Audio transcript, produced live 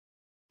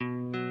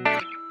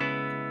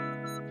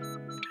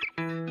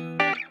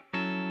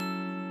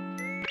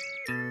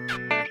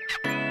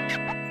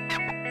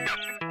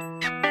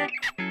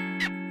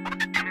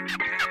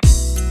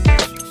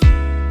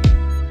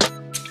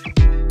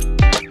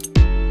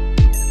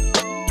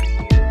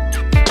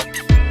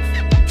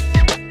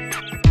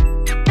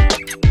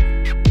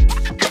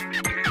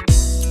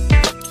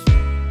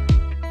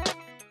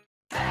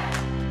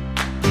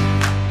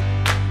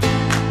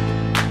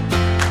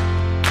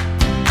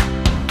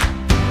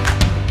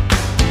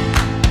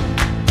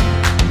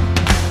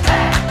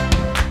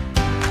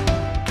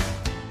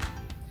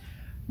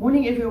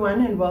morning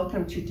everyone, and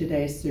welcome to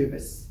today's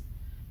service.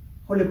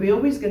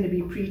 Golibilwe is going to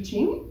be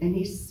preaching, and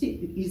his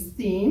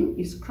theme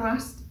is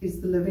Christ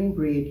is the living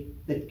bread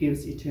that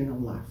gives eternal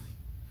life.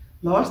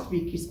 Last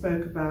week he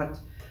spoke about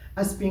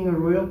us being a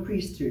royal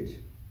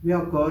priesthood. We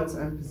are God's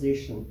own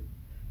possession.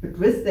 But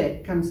with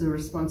that comes a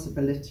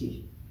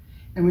responsibility,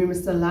 and we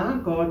must allow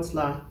God's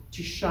light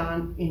to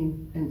shine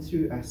in and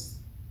through us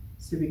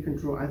so we can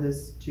draw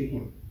others to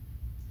him.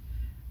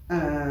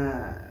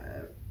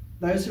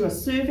 Those who are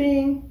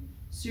serving,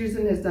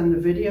 Susan has done the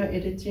video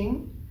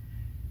editing,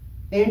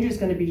 Andrew's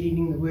going to be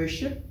leading the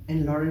worship,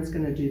 and Lauren's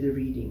going to do the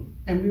reading.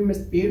 And we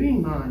must bear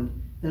in mind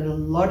that a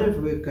lot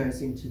of work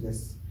goes into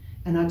this.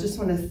 And I just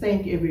want to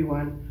thank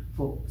everyone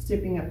for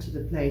stepping up to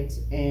the plate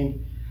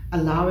and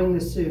allowing the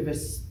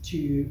service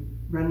to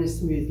run as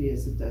smoothly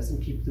as it does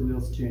and keep the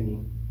wheels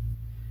turning.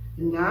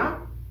 And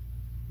now,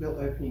 we'll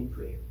open in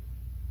prayer.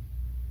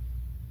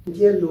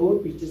 Dear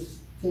Lord, we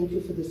just thank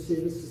you for the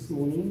service this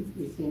morning.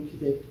 We thank you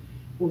that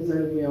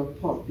although we are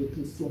apart, we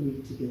can still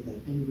meet together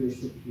and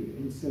worship you.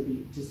 And so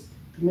we just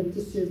commit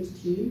the service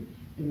to you,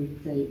 and we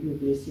pray your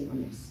blessing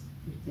on us.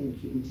 We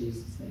thank you in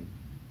Jesus' name.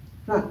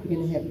 Right, we're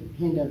going to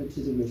hand over to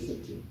the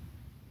worship team.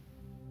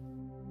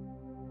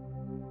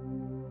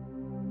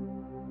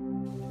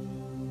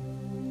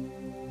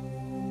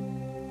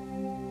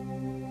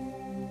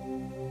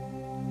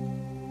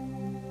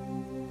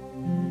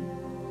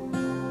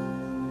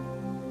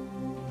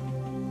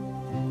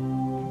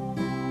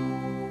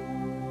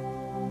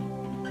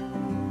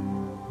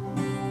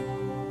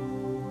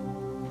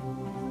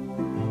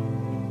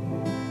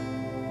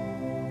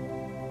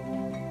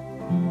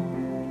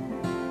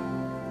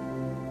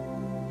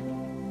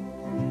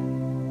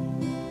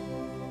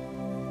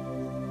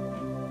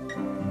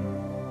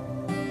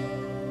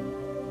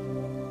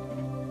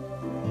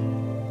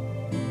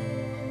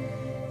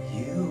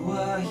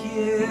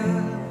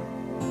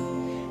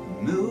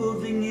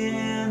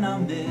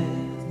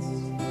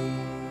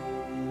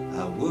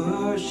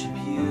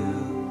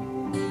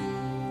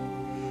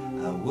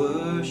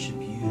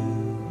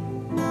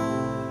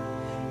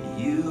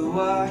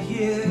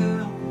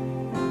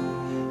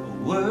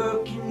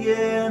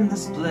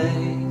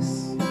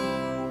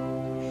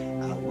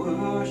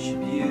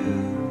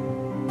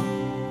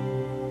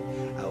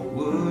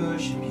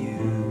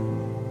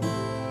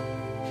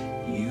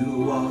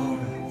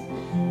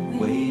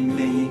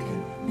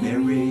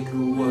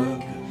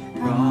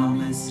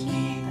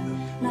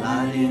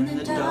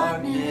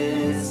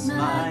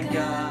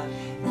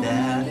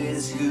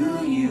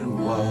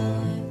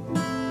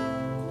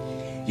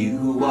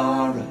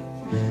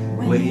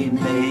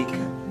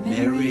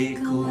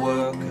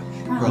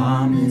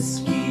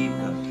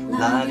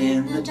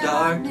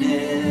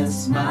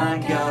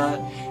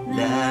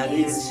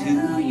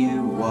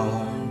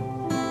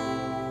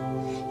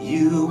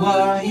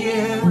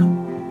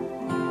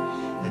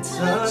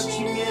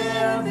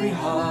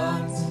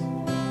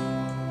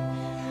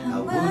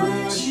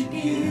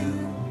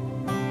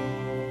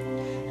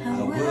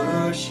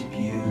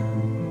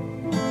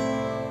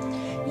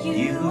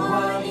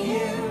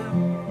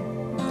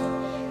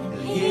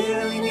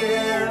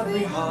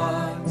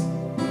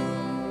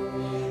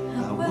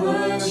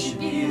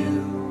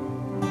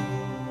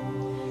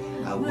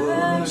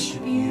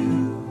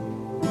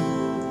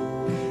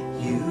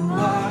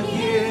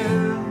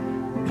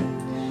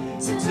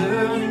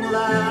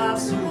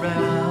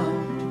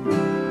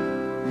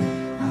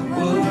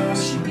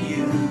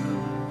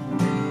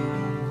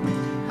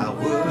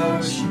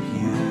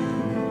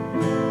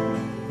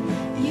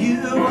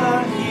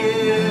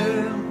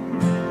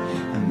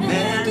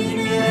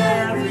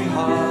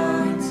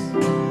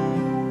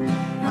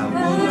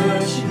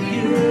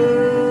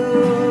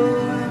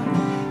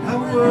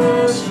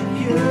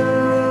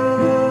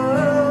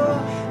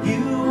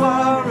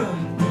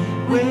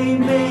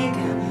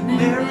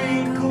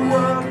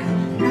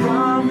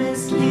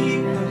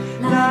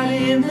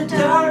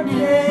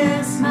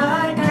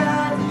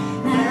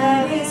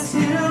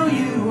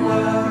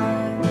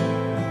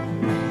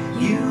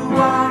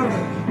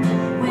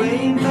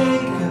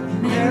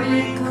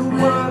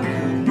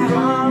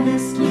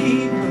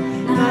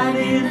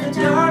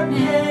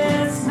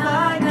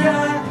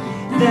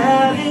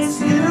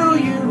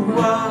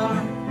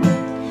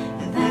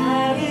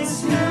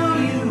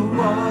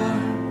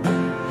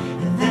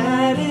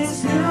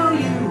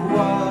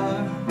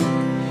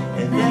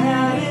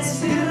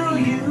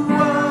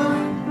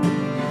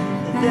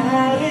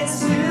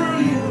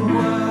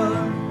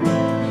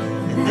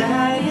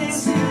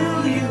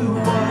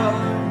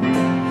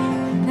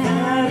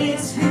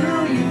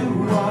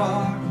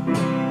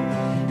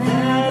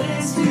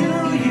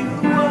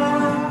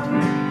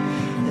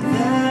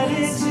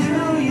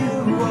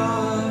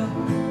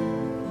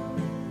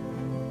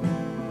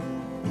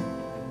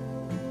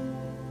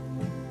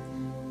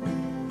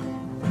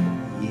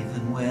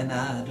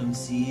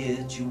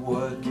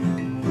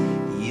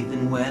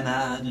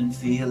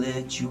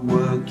 You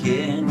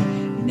working,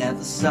 you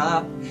never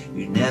stop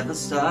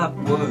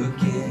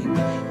working,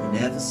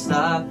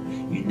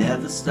 you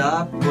never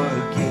stop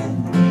working.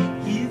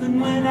 Even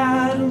when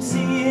I don't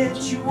see it,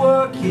 you're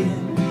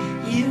working.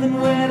 Even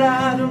when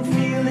I don't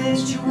feel it,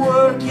 you're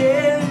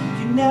working.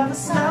 You never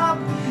stop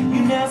working.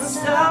 You never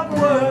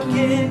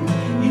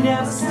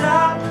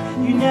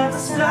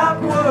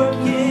stop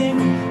working.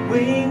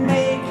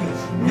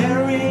 Waymaker,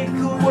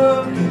 miracle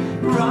worker,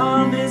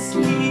 promise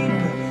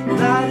keeper,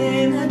 light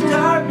in the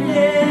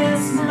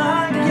darkness,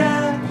 my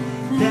God,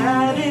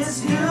 that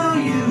is who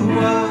you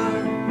are.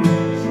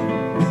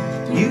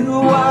 You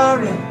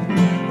are a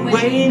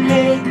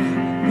waymaker,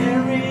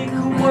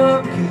 miracle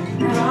worker,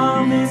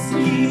 promise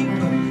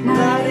keeper,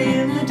 light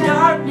in the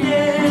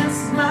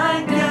darkness,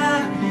 my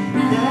God,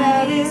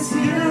 that is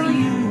who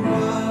you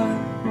are.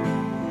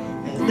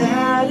 And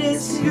that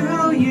is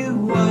who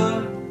you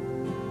are.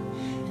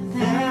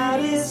 That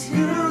is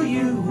who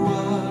you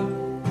are.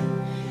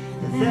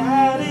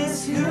 That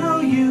is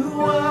who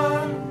you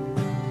are.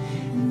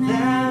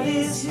 That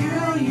is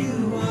who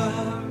you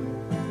are.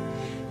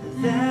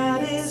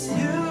 That is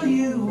who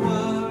you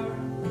are.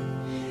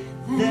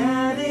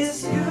 That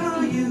is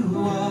who you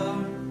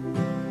are.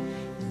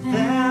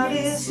 That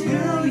is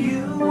who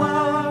you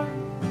are.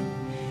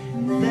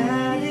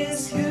 That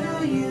is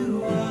who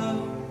you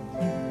are.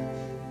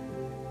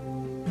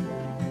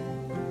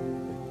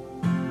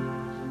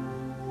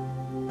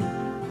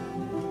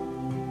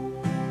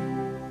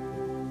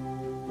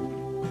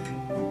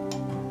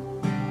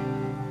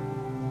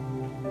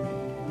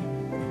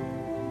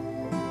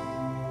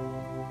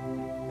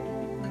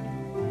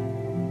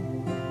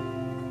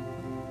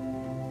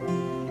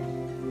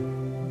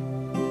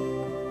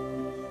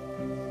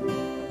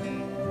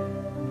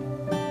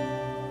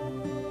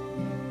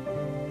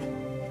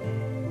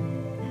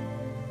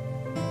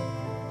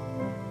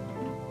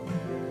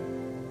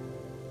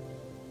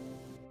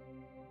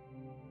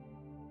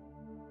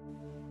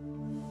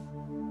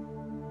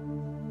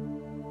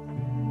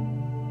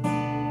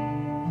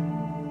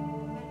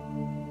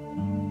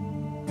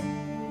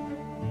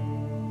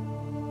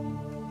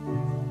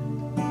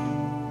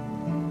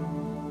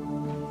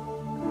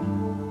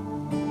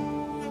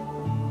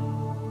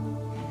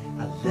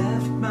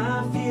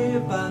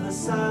 By the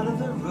side of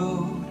the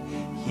road,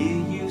 hear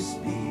you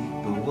speak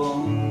but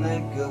won't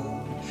let go.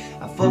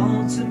 I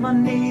fall to my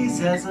knees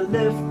as I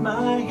lift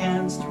my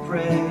hands to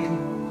pray.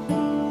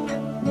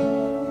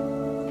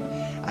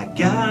 I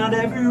got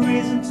every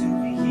reason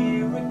to be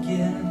here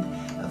again,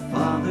 a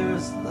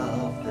father's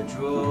love that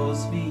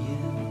draws me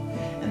in,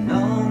 and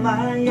all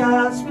my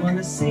eyes want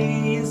to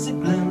see is a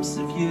glimpse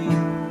of you,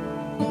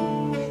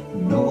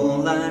 and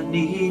all I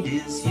need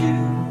is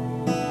you.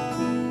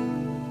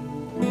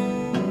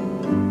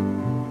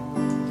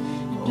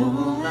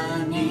 All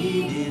I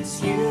need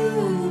is you,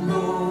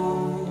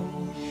 Lord.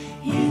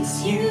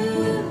 It's you,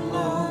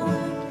 Lord.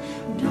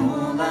 And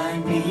all I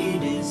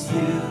need is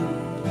you.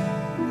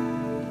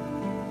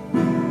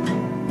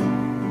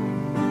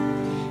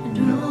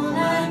 And all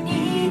I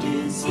need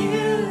is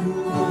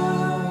you,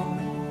 Lord.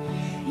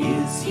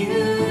 It's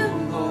you,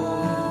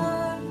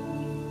 Lord.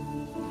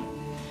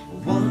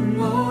 One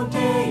more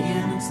day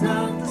and it's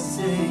not the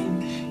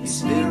same. Your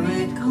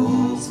spirit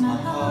calls my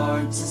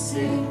heart to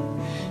sing,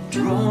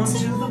 drawn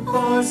to the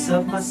voice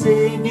of my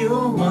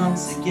Savior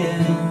once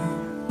again.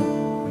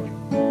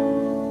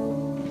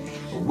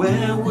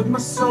 Where would my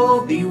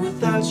soul be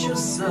without your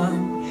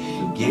Son,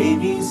 who gave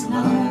his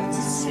life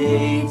to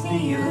save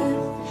the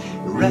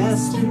earth?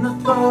 Rest in the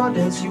thought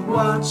as you're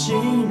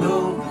watching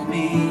over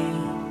me,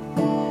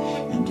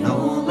 and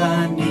all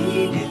I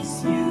need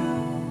is you.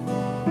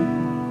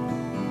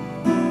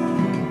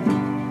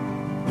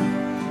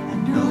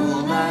 And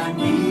all I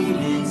need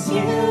is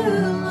you,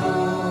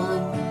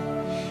 Lord.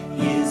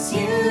 Is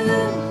you,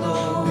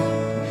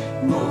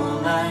 Lord.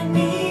 All I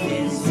need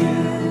is you.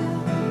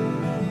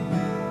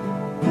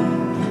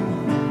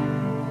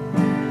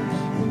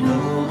 And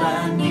all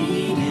I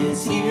need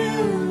is you,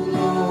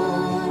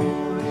 Lord.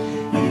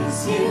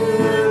 Is you,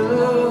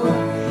 Lord.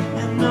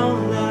 And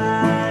all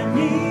I need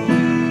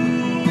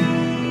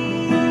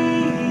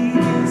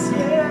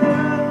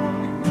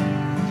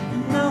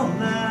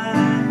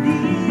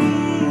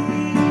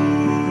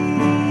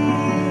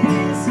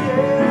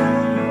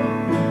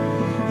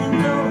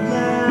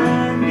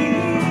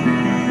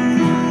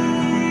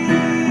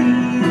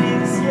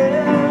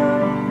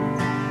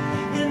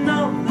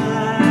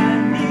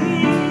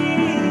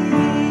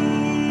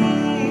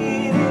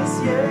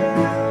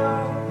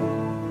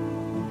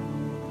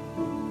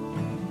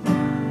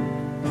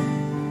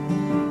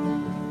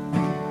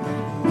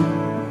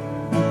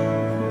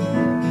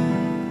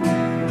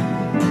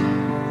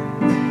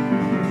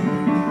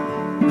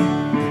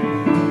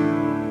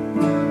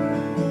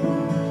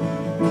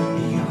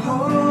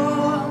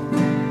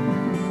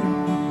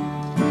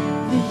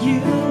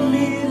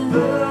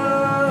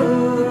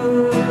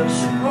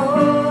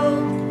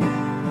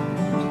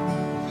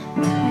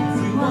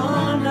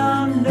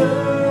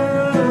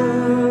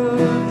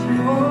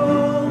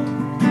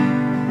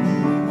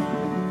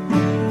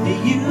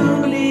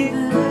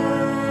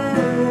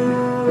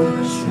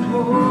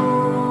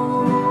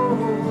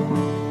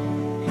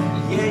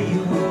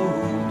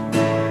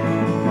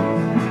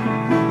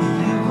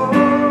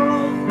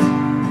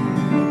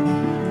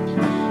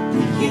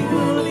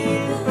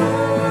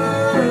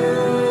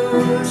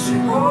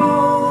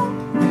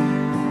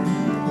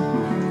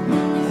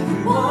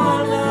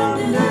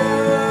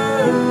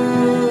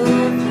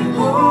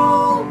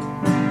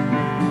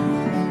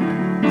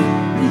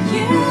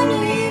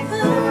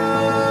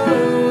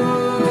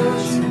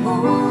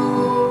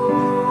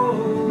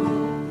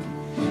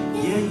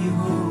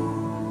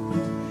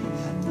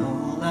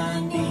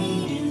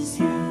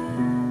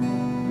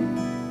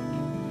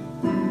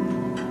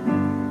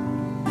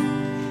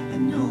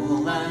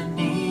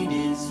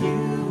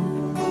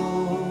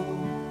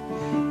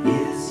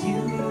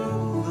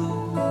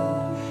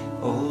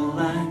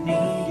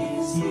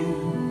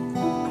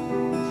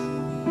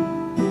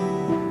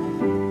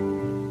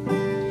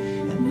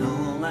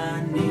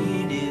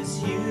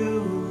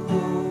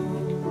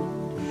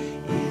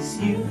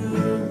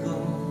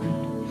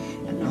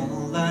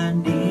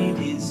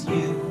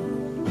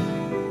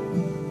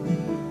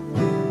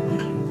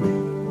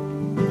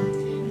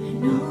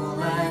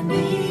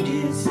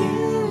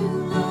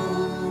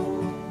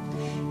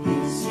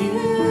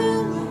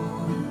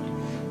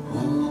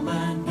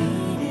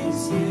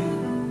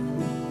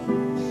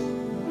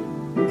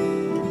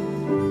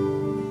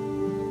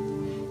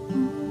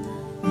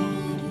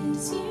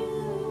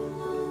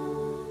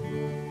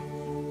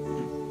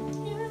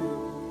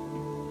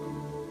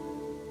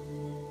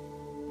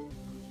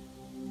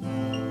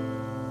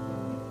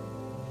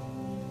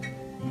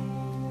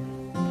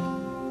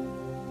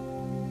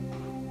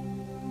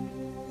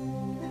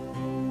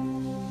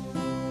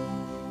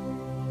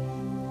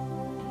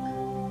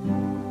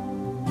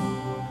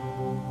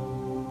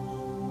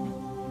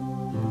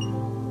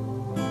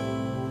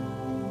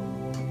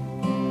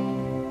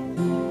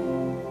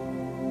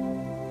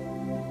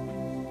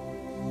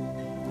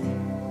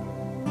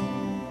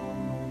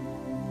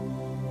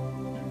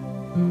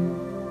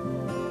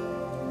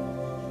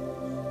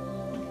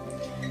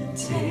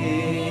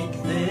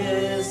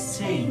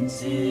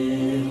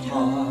tainted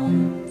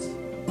heart.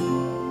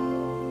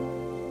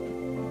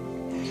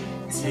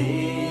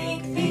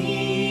 Take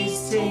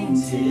these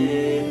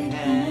tainted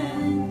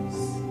hands,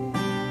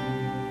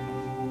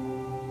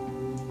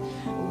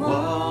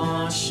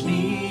 wash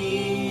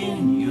me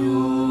in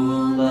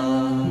your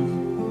love,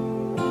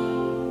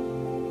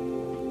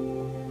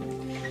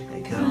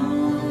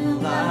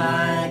 come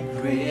like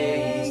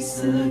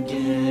grace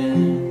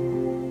again.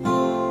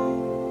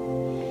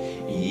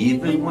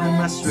 Even when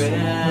my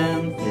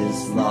strength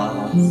is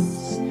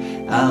lost,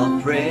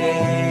 I'll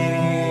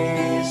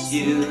praise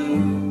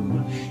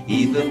you.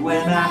 Even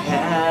when I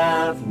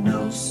have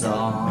no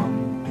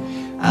song,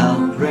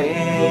 I'll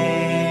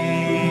praise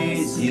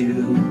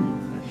you.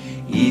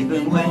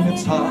 Even when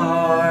it's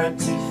hard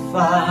to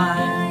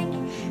find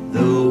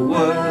the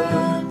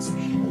words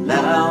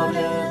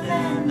louder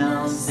than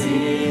I'll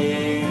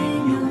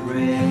sing your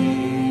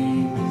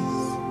praise.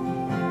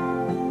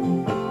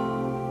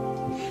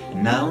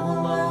 And I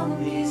will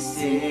only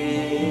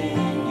sing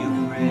your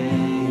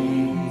praise.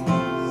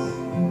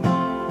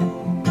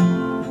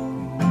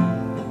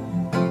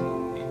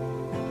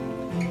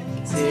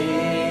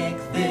 Take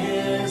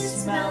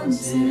this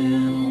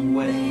mountain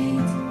weight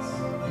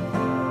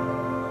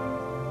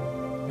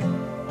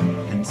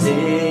and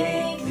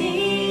take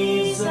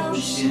these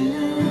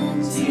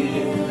ocean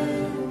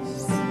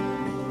tears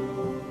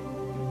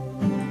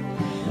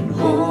and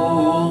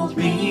hold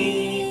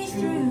me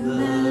through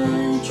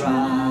the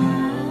dry.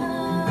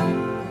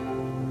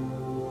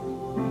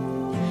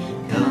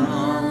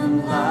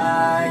 Come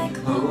like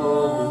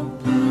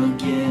hope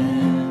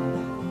again.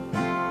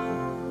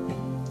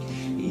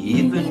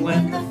 Even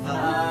when the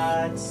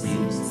fight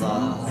seems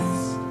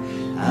lost,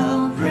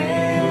 I'll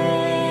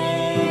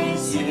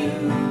praise you.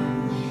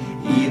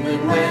 Even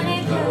when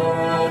it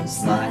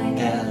hurts like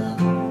hell,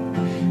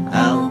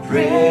 I'll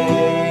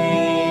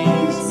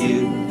praise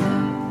you.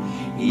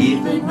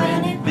 Even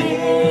when it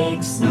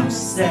makes no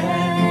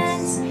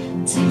sense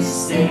to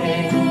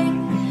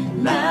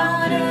sing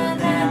louder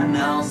than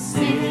I'll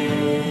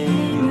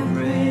sing your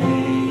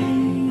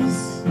praise.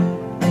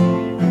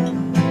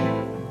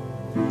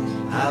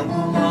 I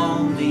will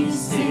only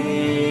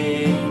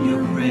sing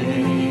your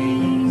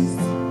praise.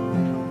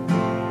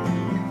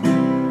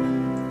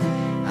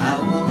 I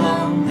will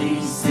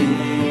only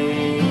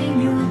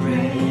sing your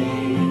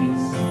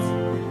praise.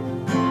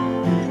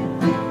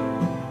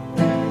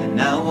 And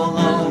I will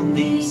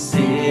only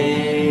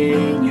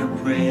sing your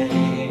praise.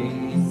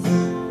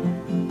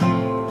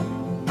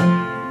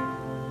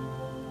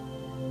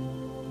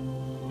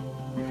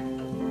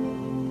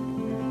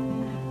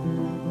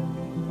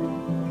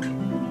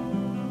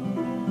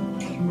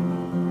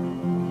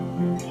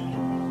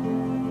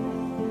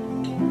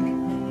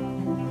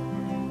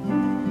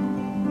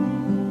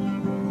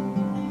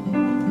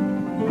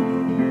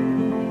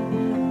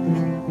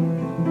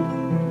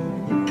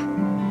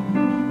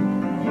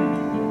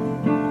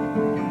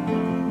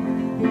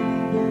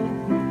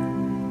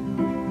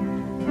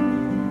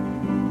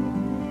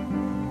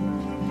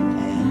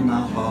 And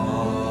my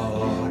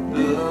heart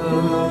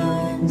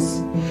burns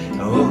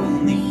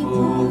only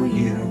for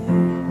you.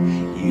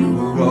 You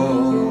were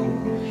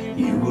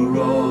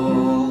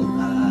all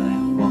I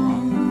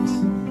want.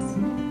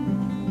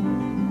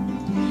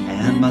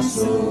 And my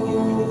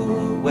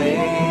soul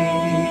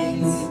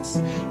waits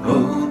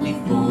only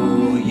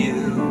for you.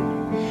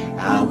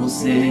 I will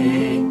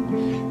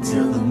sing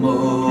till the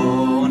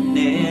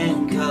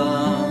morning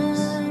comes.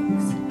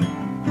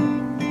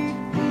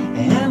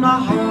 And my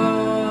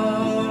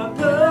heart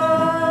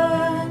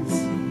burns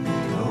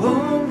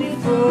only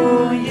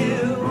for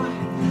you.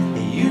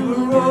 You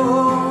were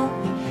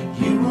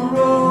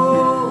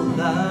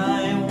all I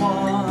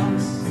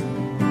want.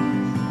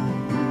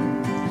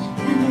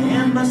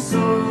 And my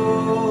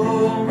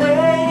soul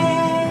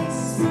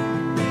waits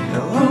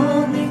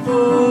only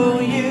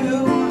for you.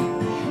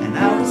 And I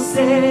will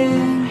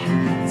sing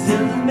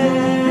till the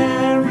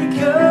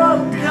miracle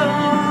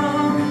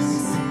comes.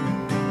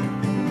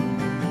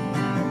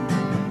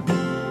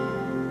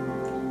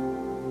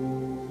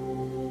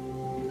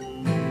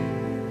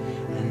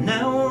 And I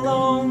will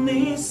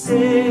only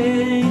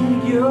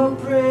sing your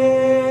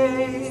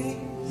praise.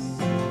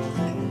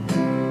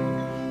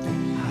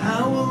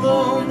 I will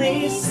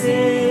only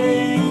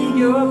sing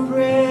your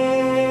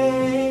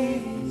praise.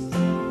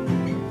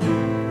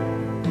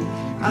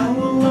 I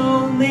will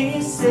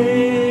only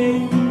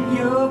sing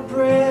your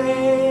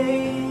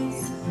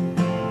praise.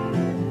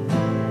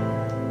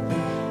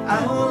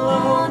 I will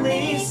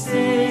only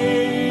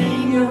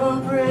sing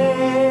your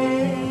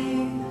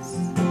praise.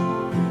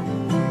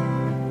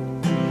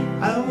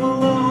 I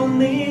will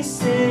only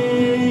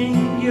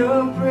sing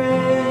your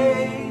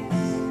praise.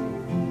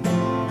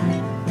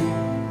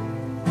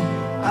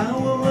 I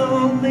will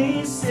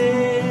only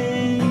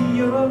sing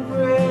your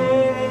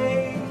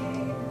praise.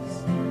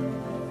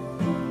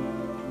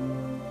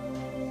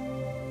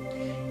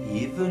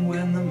 Even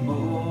when the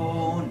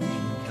morning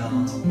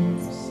comes,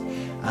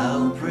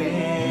 I'll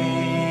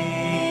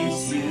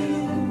praise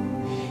you.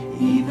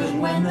 Even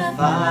when the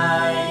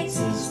fight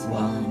is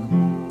won,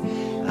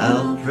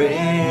 I'll praise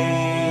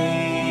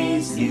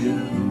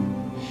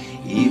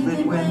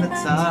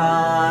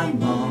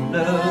time on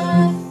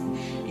earth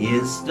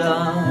is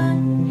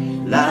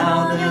done,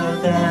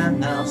 louder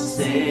than I'll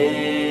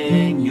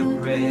sing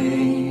your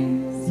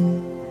praise.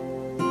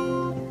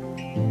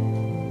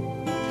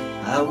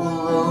 I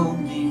will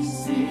only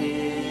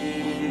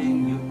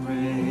sing your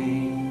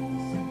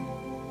praise.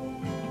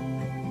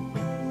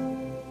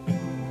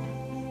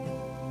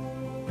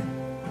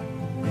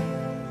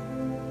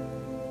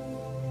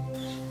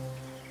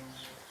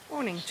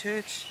 Morning,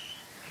 church.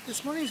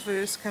 This morning's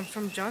verse comes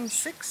from John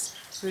 6,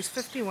 verse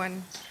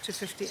 51 to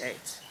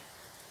 58.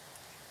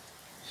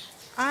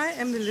 I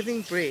am the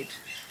living bread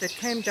that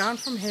came down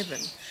from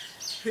heaven.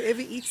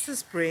 Whoever eats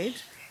this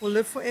bread will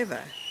live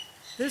forever.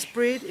 This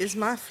bread is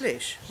my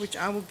flesh, which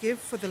I will give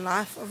for the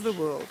life of the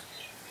world.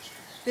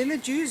 Then the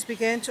Jews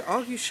began to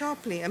argue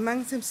sharply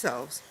among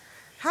themselves,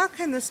 how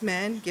can this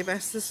man give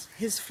us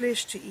his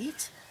flesh to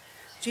eat?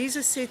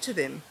 Jesus said to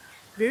them,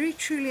 very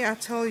truly I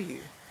tell you,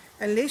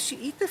 unless you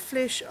eat the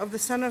flesh of the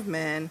Son of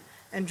Man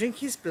and drink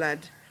his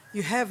blood,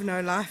 you have no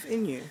life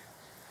in you.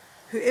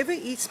 Whoever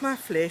eats my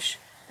flesh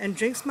and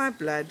drinks my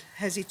blood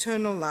has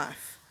eternal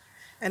life,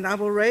 and I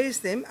will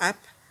raise them up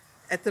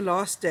at the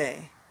last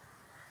day.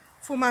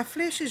 For my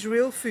flesh is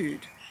real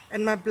food,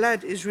 and my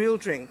blood is real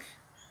drink.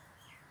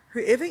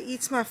 Whoever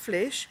eats my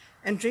flesh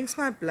and drinks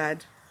my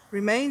blood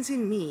remains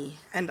in me,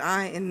 and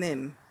I in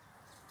them.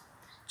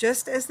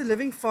 Just as the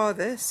living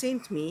Father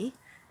sent me,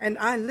 and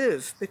I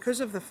live because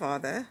of the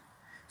Father,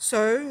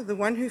 so the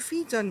one who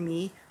feeds on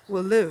me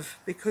will live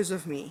because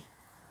of me.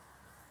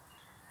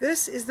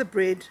 This is the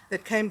bread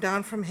that came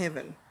down from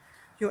heaven.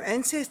 Your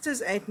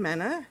ancestors ate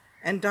manna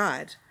and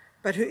died,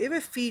 but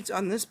whoever feeds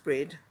on this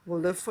bread will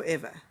live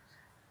forever.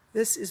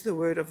 This is the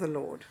word of the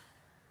Lord.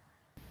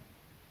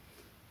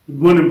 Good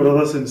morning,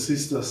 brothers and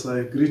sisters.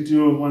 I greet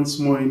you once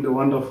more in the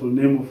wonderful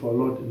name of our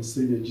Lord and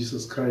Savior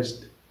Jesus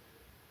Christ.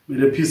 May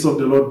the peace of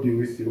the Lord be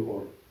with you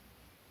all.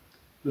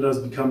 Let us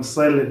become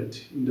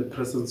silent in the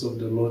presence of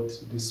the Lord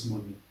this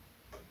morning.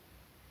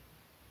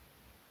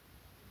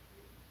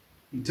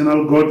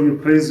 Eternal God, we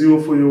praise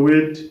you for your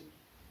word,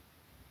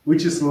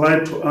 which is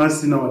light to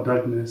us in our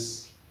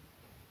darkness.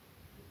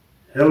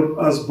 Help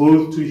us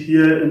both to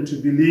hear and to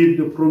believe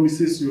the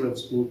promises you have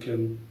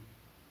spoken.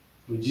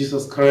 Through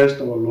Jesus Christ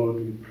our Lord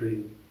we pray.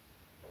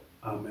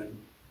 Amen.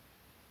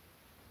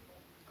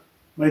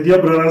 My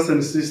dear brothers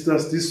and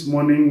sisters, this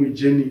morning we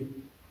journey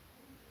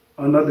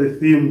under the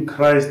theme,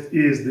 Christ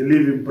is the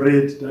living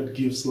bread that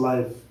gives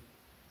life.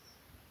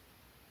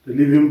 The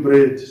living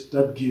bread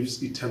that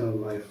gives eternal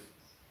life.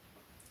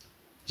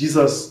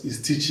 Jesus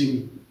is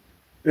teaching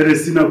at a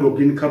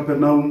synagogue in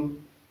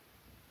Capernaum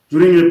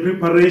during a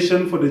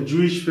preparation for the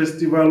Jewish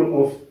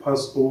festival of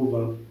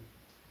Passover,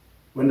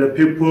 when the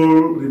people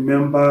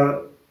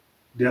remember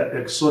their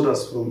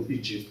exodus from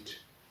Egypt.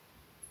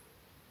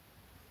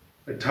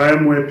 A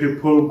time where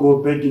people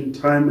go back in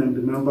time and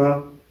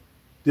remember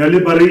their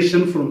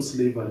liberation from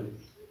slavery.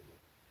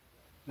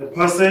 The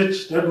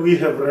passage that we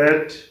have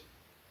read,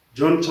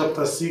 John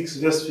chapter 6,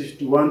 verse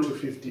 51 to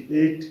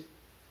 58,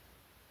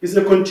 is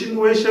a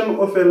continuation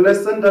of a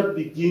lesson that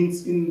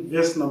begins in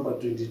verse number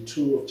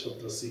 22 of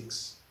chapter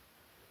 6,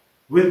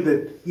 with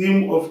the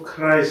theme of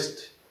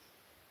Christ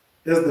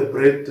as the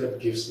bread that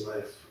gives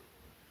life,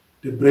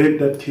 the bread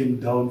that came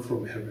down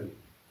from heaven.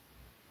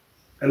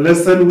 A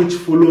lesson which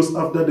follows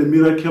after the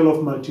miracle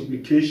of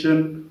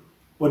multiplication,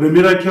 or the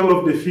miracle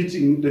of the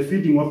feeding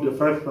of the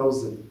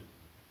 5,000.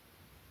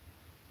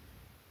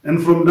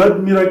 And from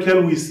that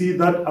miracle we see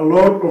that a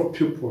lot of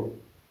people,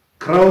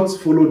 crowds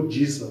followed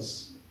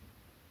Jesus.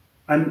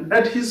 And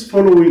at his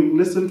following,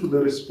 listen to the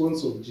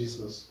response of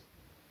Jesus.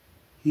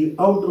 He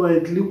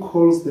outrightly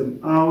calls them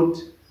out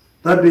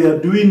that they are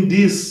doing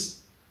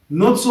this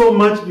not so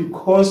much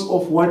because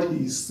of what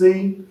he is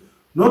saying,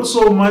 not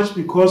so much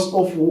because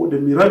of the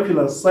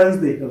miraculous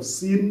signs they have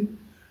seen,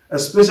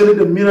 especially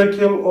the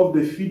miracle of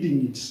the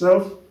feeding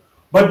itself,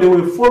 but they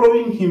were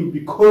following him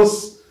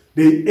because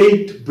they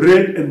ate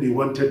bread and they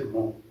wanted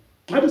more.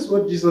 That is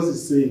what Jesus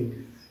is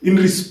saying in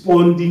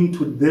responding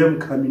to them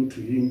coming to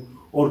him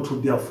or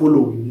to their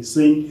following. He's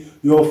saying,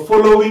 your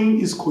following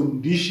is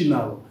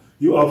conditional.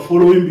 You are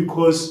following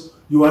because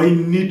you are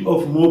in need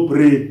of more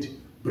bread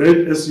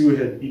as you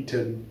had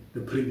eaten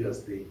the previous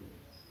day.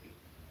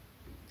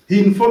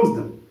 He informs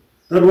them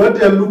that what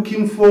they are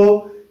looking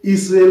for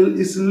is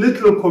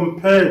little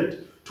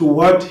compared to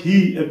what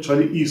he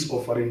actually is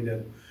offering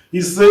them.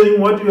 He's saying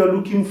what you are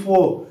looking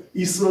for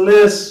is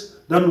less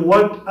than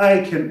what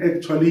I can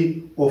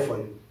actually offer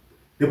you.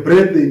 The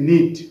bread they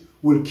need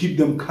will keep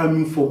them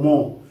coming for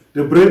more.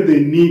 The bread they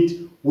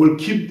need will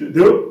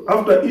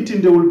after eating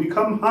they will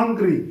become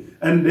hungry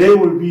and they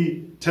will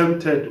be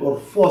tempted or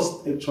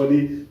forced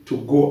actually to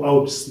go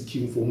out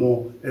seeking for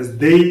more, as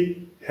they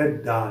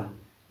had done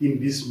in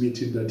this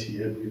meeting that he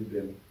had with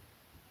them.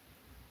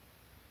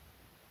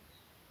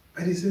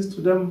 And he says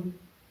to them,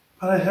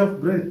 but I have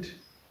bread.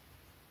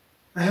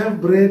 I have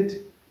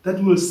bread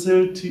that will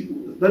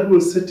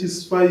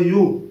satisfy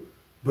you.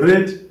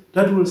 Bread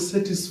that will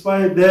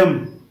satisfy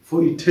them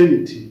for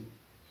eternity.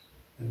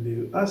 And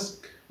they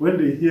ask, when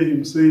they hear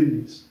him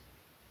saying this.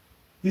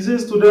 He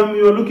says to them,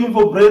 you are looking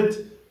for bread,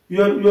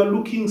 you are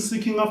looking,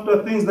 seeking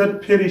after things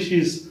that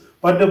perishes,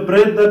 but the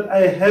bread that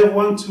I have,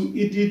 once you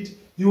eat it,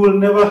 you will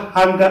never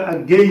hunger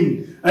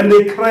again. And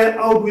they cry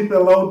out with a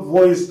loud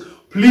voice,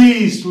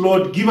 please,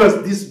 Lord, give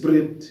us this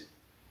bread.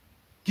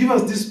 Give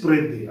us this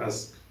bread, they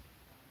ask.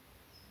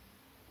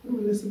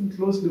 Listen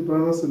closely,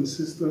 brothers and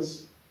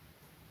sisters.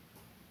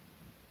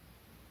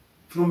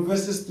 From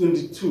verses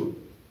 22,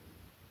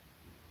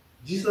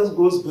 Jesus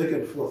goes back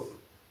and forth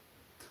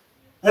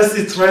as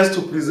he tries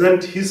to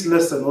present his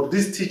lesson or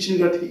this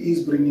teaching that he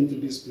is bringing to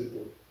these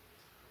people.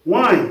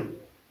 Why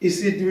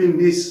is he doing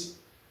this?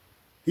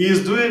 He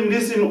is doing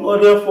this in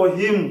order for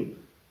him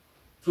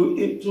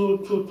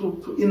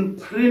to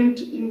imprint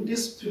in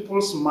these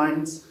people's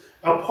minds,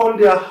 upon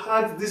their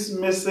hearts, this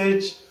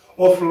message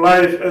of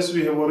life, as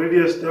we have already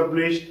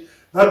established,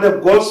 that the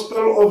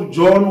Gospel of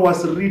John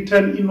was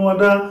written in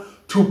order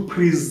to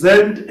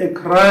present a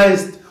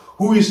Christ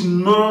who is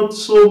not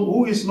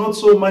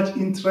so much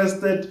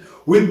interested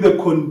with the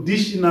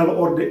conditional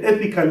or the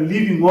ethical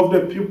living of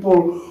the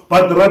people,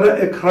 but rather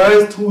a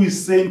Christ who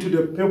is saying to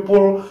the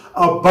people,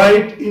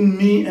 abide in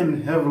me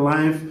and have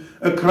life.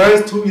 A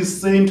Christ who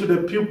is saying to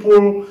the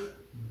people,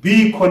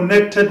 be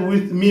connected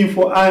with me,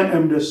 for I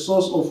am the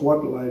source of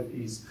what life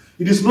is.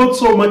 It is not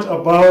so much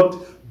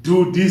about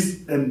do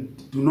this and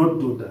do not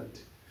do that,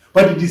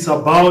 but it is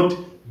about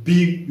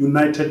be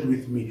united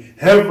with me,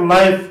 have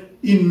life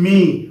in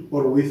me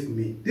or with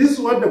me. This is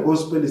what the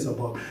gospel is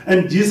about.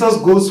 And Jesus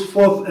goes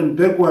forth and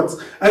backwards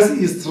as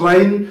he is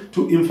trying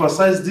to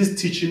emphasize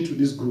this teaching to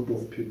this group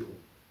of people.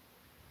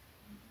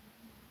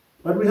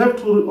 But we have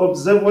to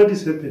observe what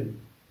is happening.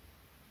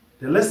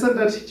 The lesson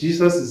that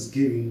Jesus is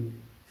giving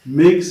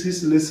makes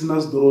his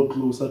listeners draw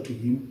closer to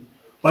him.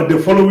 But the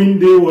following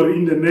day or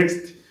in the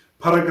next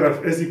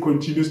paragraph, as he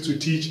continues to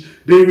teach,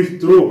 they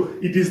withdraw.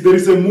 There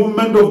is a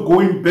movement of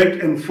going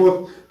back and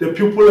forth. The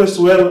people as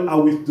well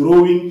are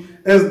withdrawing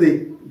as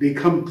they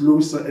come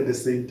closer at the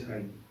same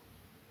time.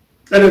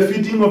 At the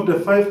feeding of the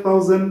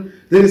 5,000,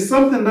 there is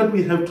something that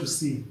we have to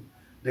see.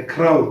 The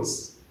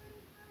crowds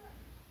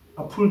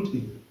are pulled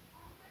in.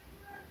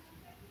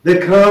 The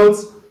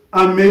crowds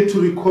are made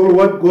to recall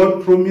what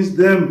God promised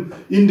them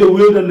in the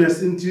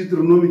wilderness in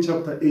Deuteronomy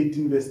chapter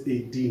 18, verse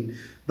 18.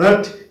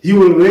 That he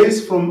will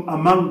raise from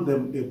among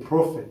them a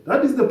prophet.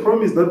 That is the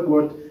promise that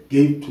God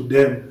gave to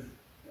them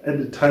at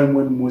the time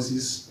when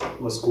Moses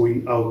was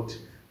going out.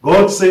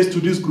 God says to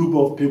this group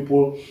of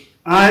people,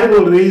 I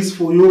will raise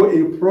for you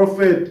a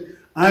prophet.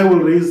 I will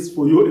raise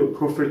for you a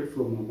prophet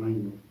from among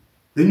you.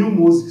 The new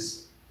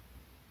Moses.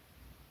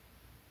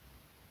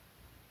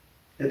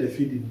 At the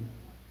feeding,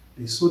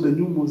 they saw the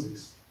new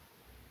Moses.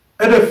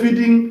 At the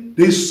feeding,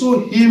 they saw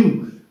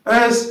him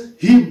as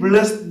he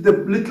blessed the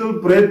little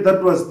bread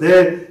that was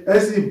there,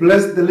 as he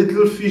blessed the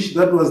little fish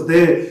that was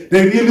there.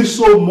 They really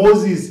saw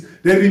Moses.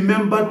 They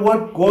remembered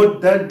what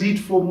God that did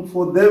for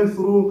them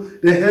through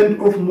the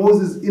hand of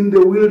Moses in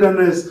the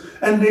wilderness.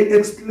 And they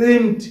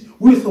exclaimed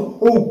with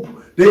hope.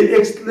 They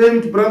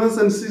exclaimed, brothers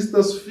and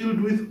sisters,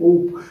 filled with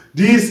hope,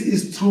 this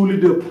is truly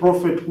the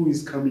prophet who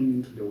is coming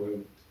into the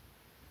world.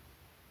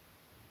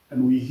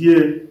 And we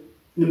hear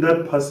in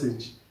that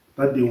passage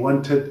that they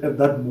wanted at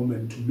that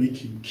moment to make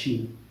him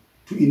king,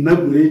 to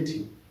inaugurate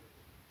him,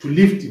 to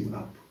lift him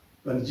up.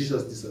 And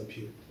Jesus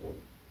disappeared.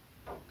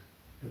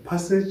 The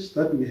passage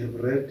that we have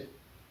read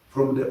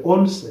from the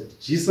onset,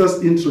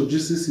 Jesus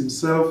introduces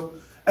himself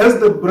as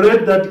the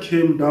bread that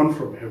came down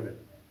from heaven,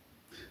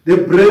 the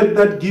bread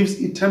that gives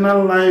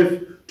eternal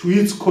life to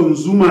its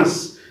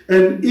consumers.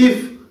 And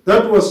if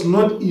that was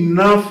not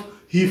enough,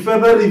 he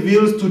further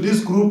reveals to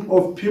this group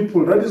of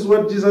people, that is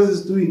what Jesus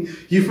is doing,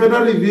 he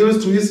further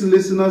reveals to his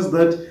listeners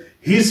that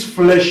his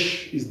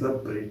flesh is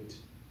that bread.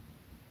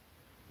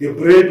 The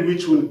bread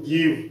which will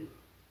be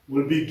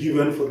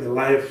given for the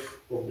life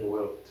of the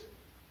world.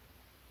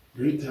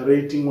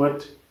 Reiterating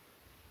what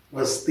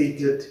was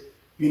stated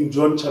in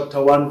John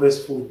chapter 1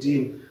 verse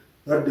 14,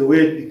 that the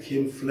word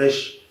became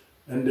flesh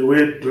and the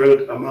word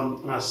dwelt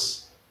among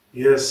us.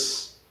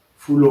 Yes,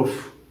 full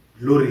of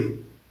glory,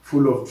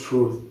 full of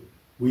truth,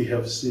 we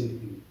have seen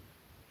him.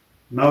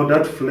 Now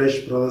that flesh,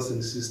 brothers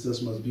and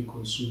sisters, must be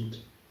consumed,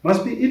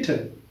 must be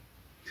eaten.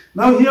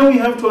 Now here we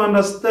have to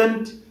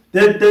understand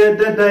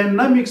the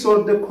dynamics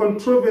or the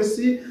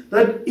controversy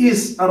that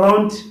is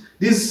around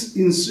this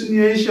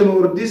insinuation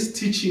or this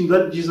teaching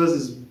that Jesus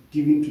is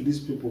giving to these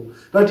people,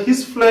 that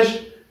his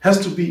flesh has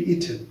to be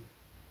eaten.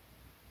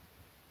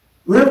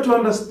 We have to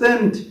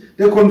understand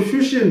the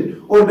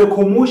confusion or the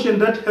commotion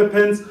that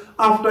happens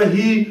after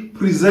he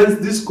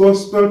presents this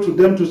gospel to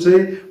them to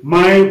say,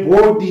 my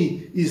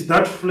body is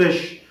that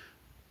flesh,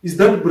 is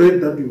that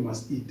bread that you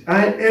must eat.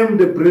 I am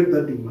the bread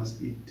that you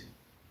must eat.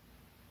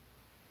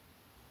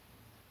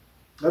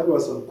 That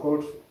was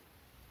uncalled for.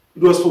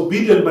 It was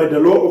forbidden by the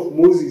law of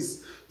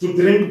Moses to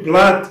drink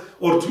blood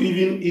or to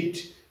even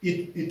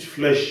eat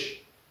flesh,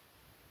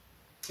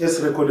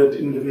 as recorded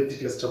in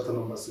Leviticus chapter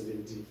number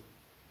 17.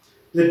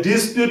 The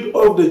dispute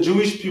of the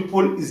Jewish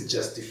people is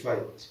justified.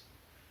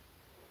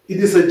 It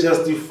is a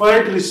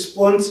justified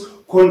response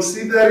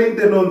considering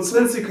the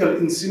nonsensical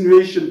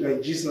insinuation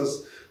by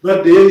Jesus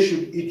that they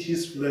should eat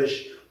his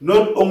flesh.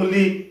 Not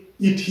only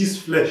eat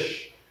his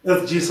flesh,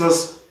 as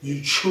Jesus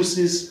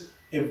chooses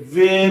a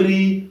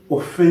very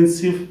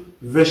offensive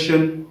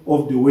version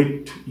of the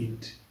word to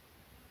eat.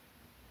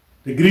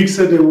 The Greeks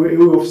had a way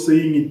of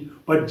saying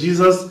it, but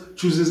Jesus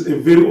chooses a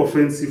very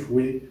offensive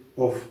way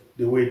of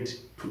the word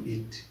to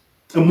eat.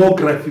 A more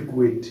graphic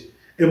word,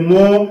 a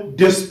more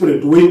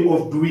desperate way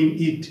of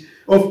doing it,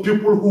 of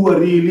people who are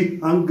really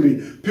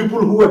hungry, people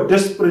who are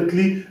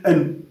desperately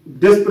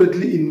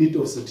in need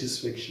of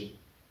satisfaction.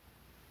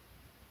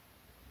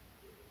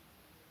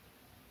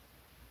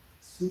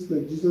 Seems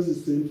like Jesus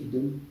is saying to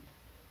them,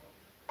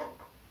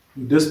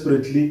 you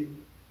desperately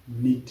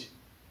need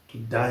to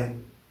die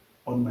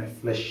on my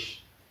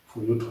flesh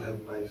for you to have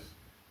life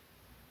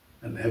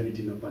and have it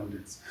in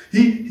abundance.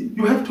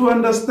 You have to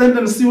understand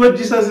and see what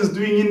Jesus is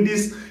doing in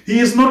this. He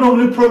is not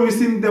only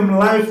promising them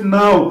life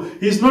now,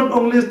 he is not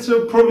only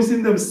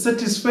promising them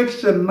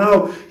satisfaction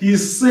now, he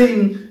is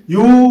saying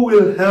you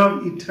will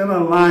have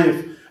eternal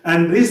life,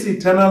 and this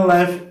eternal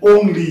life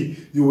only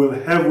you will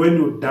have when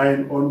you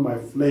dine on my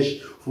flesh,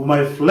 for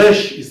my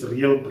flesh is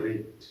real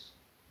bread.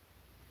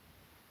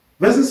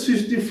 Verses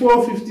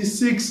 54,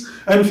 56,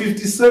 and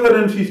 57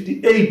 and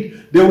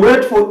 58, the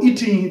word for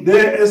eating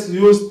there as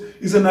used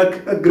is an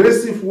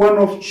aggressive one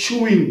of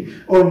chewing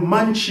or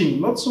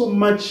munching, not so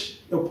much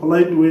a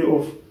polite way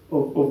of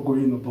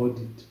going about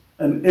it,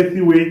 an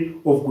earthy way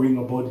of going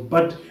about it,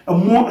 but a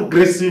more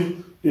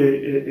aggressive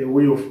a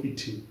way of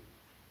eating.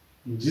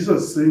 And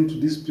Jesus is saying to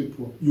these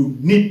people, you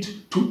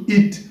need to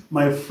eat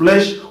my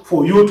flesh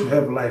for you to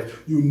have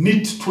life. You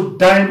need to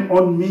dine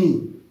on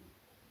me.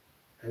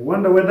 I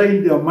wonder whether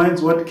in their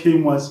minds what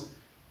came was,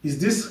 is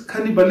this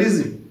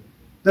cannibalism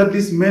that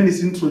this man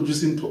is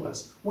introducing to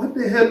us? What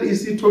the hell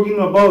is he talking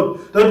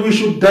about? That we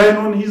should dine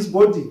on his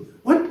body?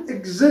 What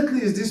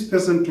exactly is this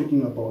person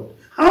talking about?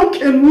 How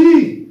can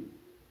we?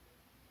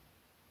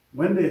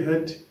 When they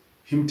heard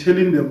him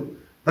telling them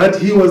that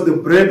he was the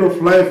bread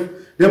of life,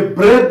 the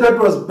bread that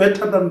was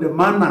better than the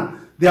manna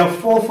their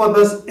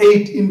forefathers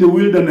ate in the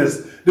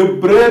wilderness, the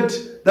bread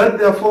that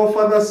their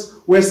forefathers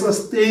were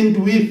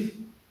sustained with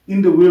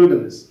in the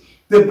wilderness,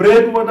 the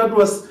bread that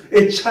was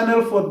a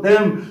channel for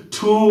them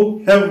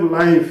to have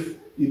life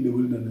in the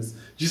wilderness.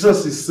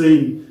 Jesus is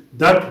saying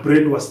that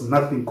bread was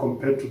nothing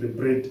compared to the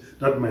bread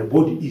that my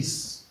body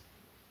is.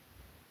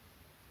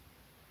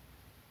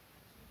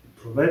 It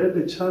provided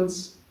a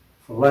chance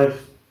for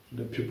life to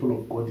the people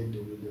of God in the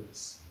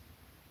wilderness.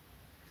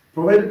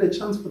 Provided a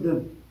chance for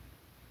them.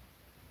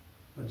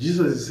 But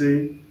Jesus is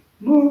saying,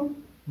 no,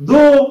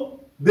 though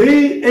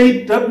they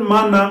ate that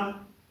manna,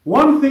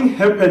 one thing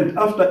happened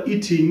after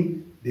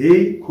eating,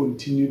 they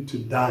continued to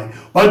die.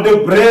 But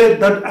the bread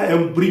that I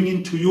am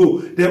bringing to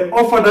you, the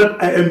offer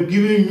that I am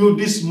giving you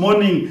this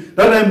morning,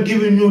 that I am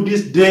giving you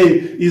this day,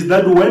 is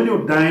that when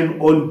you dine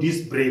on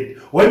this bread,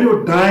 when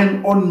you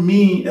dine on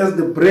me as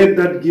the bread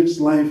that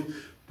gives life,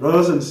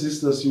 brothers and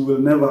sisters, you will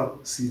never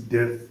see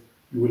death.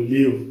 You will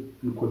live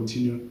and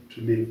continue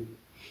to live.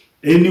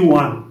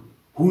 Anyone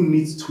who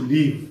needs to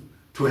live,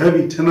 to have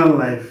eternal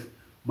life,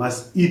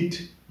 must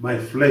eat my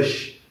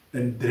flesh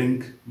and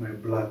drink my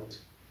blood.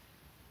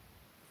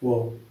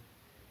 For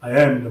I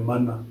am the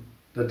manna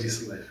that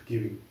is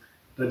life-giving.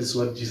 That is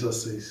what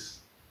Jesus says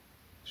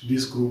to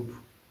this group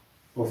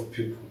of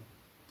people.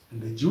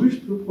 And the Jewish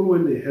people,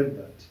 when they heard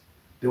that,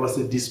 there was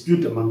a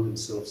dispute among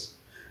themselves.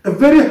 A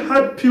very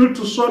hard pill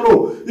to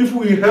swallow if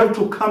we have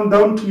to come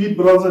down to it,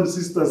 brothers and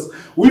sisters.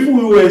 If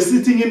we were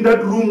sitting in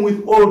that room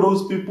with all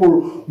those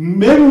people,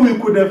 maybe we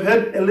could have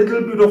had a little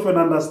bit of an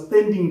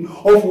understanding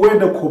of where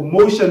the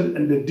commotion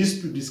and the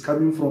dispute is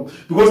coming from.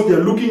 Because they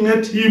are looking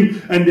at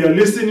him and they are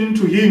listening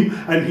to him,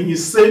 and he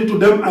is saying to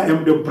them, I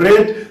am the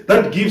bread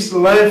that gives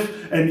life.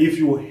 And if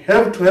you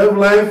have to have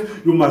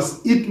life, you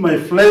must eat my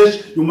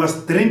flesh, you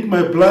must drink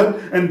my blood.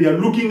 And they are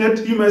looking at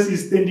him as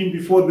he's standing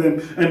before them,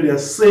 and they are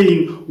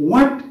saying,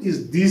 what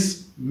is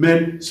this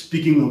man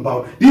speaking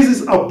about? This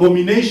is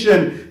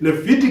abomination.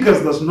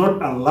 Leviticus does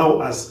not allow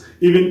us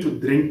even to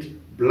drink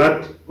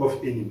blood of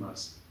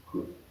animals.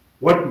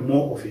 What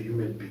more of a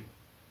human being?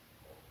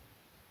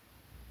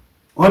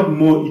 What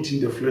more eating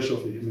the flesh of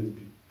a human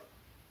being?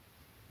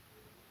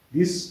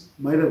 This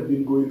might have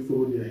been going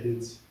through their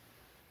heads.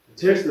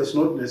 The text does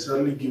not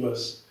necessarily give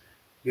us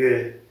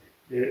the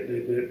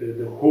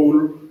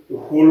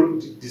whole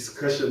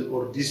discussion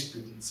or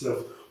dispute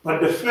itself. But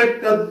the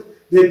fact that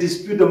they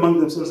dispute among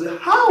themselves,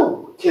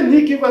 how can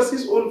he give us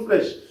his own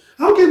flesh?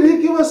 How can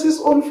he give us his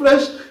own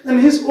flesh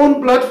and his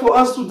own blood for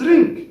us to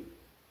drink?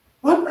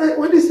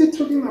 What is he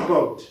talking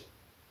about?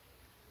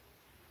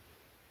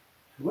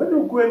 When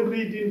you go and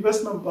read in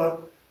verse number,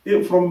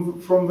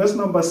 from verse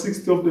number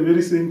 60 of the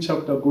very same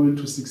chapter going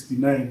to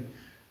 69,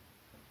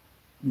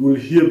 you will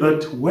hear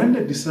that when the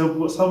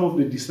disciples, some of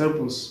the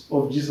disciples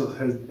of Jesus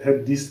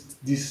had this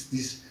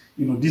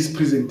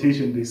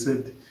presentation,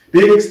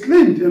 they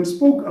exclaimed and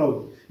spoke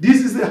out,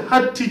 this is a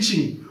hard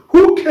teaching.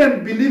 Who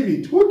can believe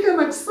it? Who can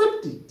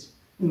accept it?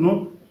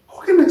 Who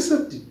Who can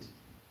accept it?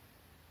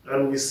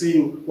 And we see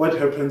what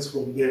happens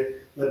from there,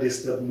 that they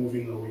start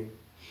moving away.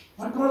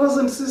 But brothers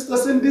and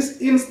sisters, in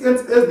this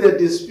instance, as they're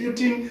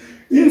disputing,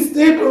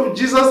 instead of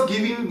Jesus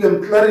giving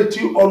them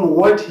clarity on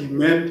what he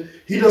meant,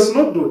 he does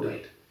not do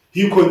that.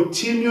 He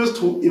continues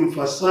to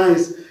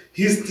emphasize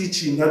his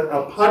teaching that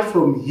apart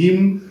from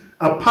him,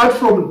 apart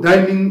from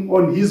dining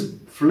on his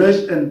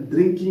flesh and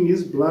drinking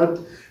his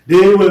blood,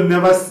 they will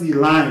never see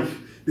life.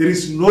 There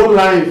is no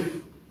life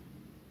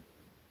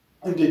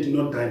if they do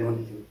not dine on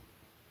him.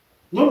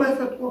 No life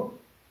at all.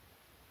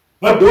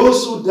 But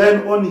those who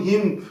dine on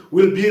him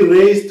will be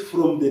raised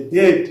from the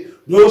dead.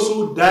 Those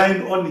who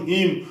dine on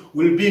him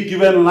will be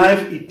given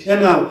life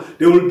eternal.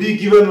 They will be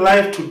given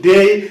life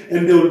today,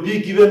 and they will be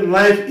given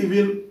life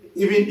even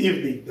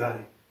if they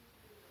die.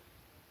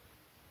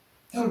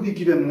 They will be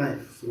given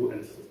life through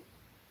and through.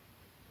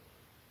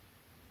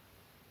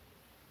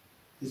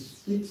 It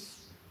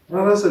speaks,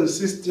 brothers and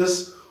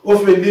sisters,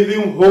 of a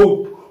living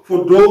hope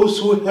for those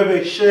who have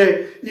a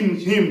share in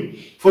him,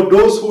 for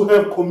those who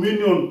have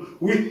communion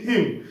with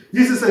him.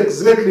 This is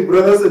exactly,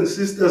 brothers and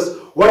sisters,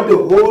 what the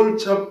whole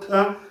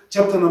chapter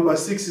number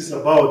 6 is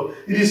about.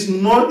 If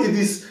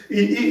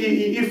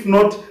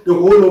not the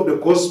whole of the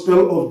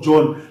Gospel of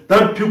John,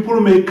 that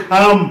people may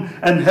come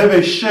and have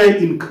a share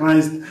in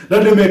Christ,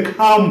 that they may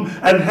come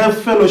and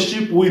have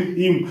fellowship with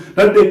him,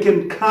 that they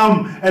can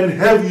come and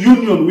have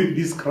union with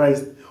this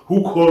Christ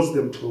who calls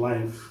them to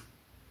life.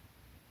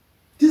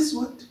 This is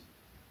what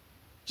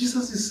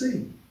Jesus is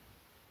saying.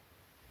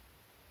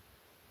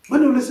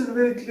 When you listen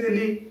very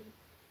clearly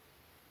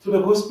to the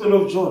Gospel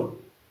of John,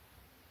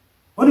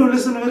 when you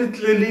listen very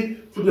clearly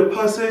to the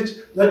passage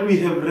that we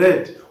have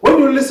read, when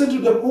you listen to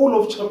the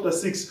whole of chapter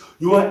 6,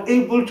 you are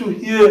able to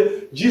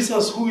hear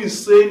Jesus, who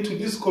is saying to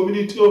this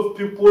community of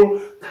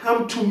people,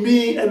 come to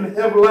me and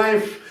have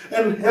life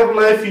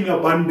in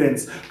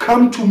abundance.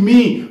 Come to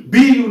me,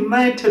 be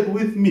united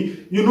with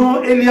me. You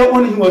know, earlier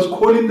on he was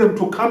calling them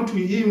to come to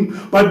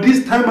him, but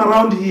this time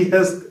around he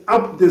has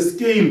upped the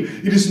scale.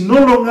 It is no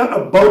longer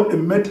about a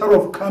matter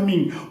of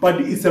coming,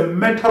 but it's a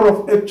matter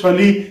of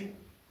actually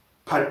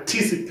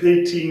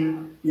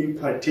participating in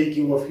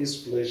partaking of his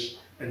flesh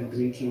and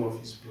drinking of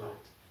his blood.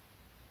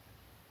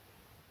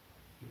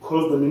 He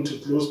calls them into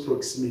close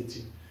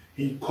proximity.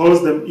 He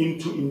calls them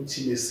into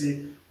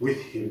intimacy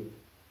with him.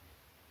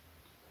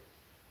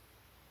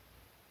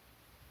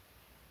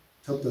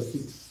 Chapter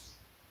 6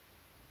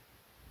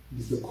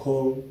 is a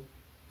call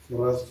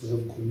for us to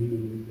have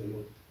communion with the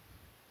Lord,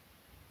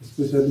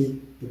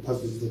 especially the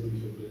passage that we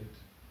have read.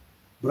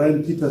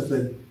 Brian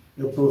Peterson,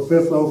 a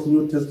professor of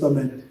New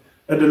Testament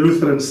at the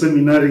Lutheran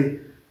Seminary,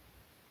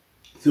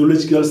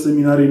 Theological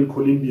Seminary in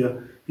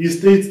Columbia, he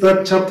states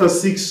that chapter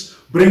 6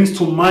 brings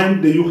to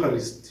mind the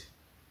Eucharist.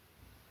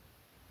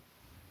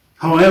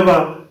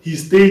 However, he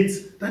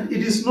states that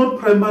it is not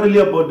primarily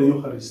about the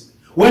Eucharist,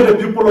 where the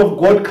people of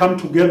God come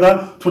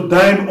together to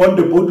dine on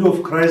the body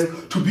of Christ,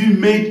 to be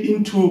made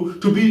into,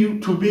 to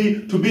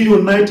be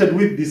united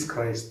with this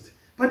Christ.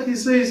 But he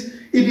says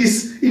it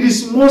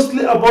is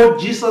mostly about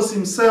Jesus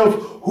himself,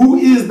 who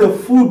is the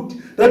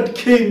food that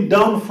came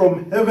down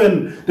from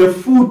heaven, the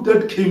food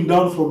that came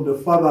down from the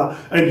Father,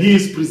 and he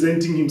is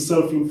presenting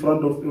himself in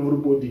front of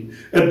everybody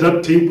at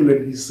that table,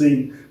 and he's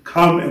saying,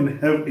 come and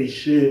have a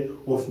share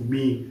of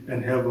me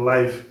and have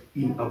life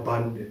in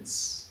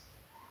abundance.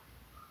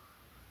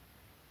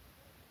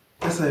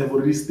 As I have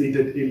already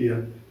stated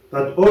earlier,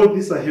 that all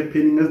these are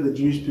happening as the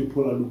Jewish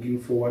people are looking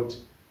forward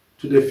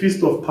to the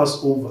feast of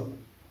Passover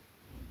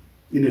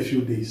in a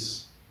few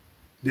days,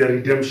 their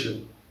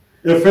redemption.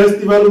 A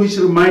festival which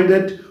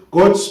reminded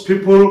God's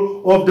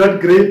people of that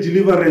great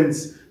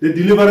deliverance, the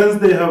deliverance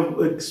they have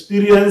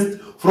experienced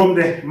from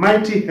the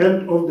mighty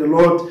hand of the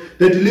Lord,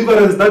 the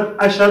deliverance that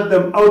ushered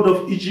them out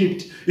of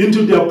Egypt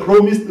into their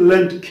promised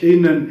land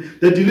Canaan,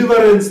 the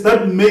deliverance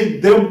that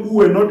made them who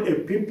were not a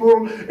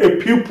people,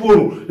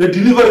 the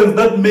deliverance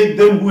that made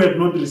them who had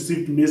not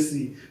received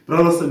mercy,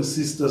 brothers and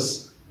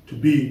sisters, to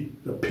be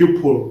the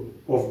people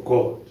of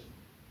God.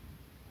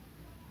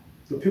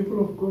 The people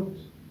of God.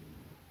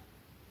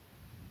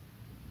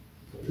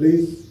 A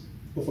place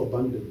of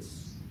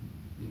abundance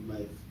in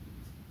life.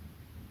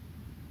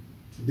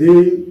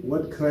 Today,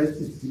 what Christ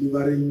is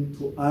delivering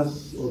to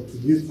us, or to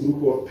this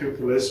group of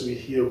people as we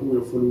hear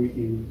who are following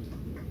him,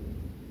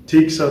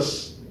 takes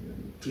us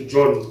to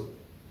John's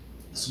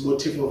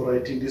motive of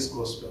writing this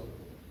gospel,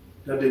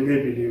 that they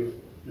may believe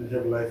and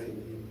have life in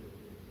him.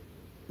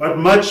 But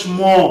much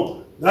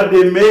more, that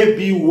they may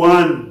be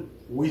one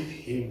with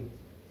him,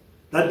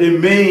 that they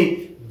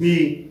may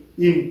be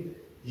in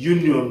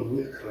union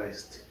with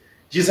Christ.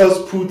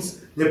 Jesus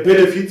puts the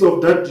benefits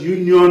of that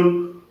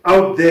union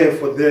out there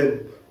for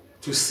them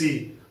to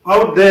see,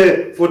 out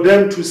there for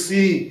them to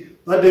see,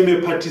 that they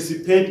may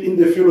participate in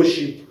the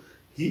fellowship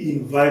he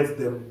invites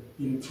them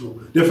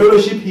into. The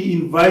fellowship he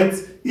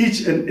invites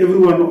each and every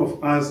one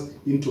of us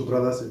into,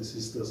 brothers and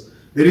sisters.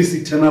 There is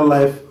eternal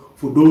life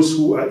for those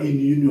who are in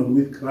union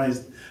with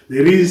Christ.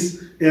 There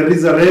is a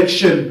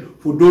resurrection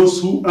for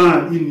those who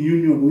are in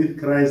union with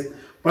Christ.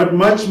 But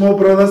much more,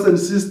 brothers and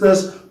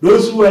sisters,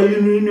 those who are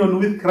in union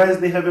with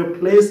Christ, they have a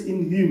place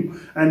in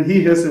Him, and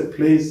He has a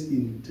place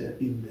in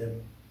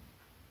them.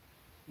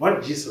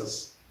 What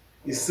Jesus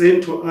is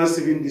saying to us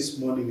even this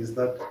morning is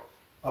that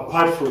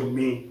apart from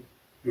me,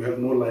 you have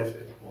no life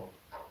at all.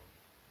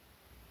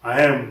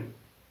 I am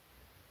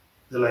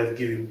the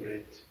life-giving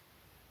bread.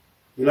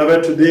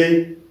 Beloved,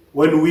 today,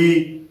 when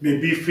we may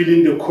be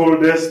feeling the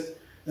coldest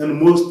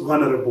and most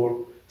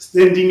vulnerable,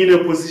 standing in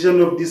a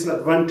position of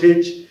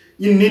disadvantage,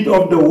 in need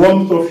of the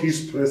warmth of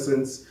His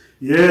presence,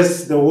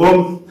 yes, the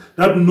warmth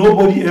that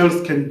nobody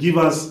else can give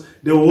us,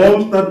 the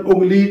warmth that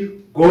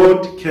only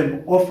God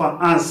can offer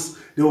us,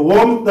 the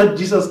warmth that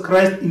Jesus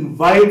Christ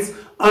invites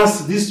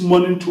us this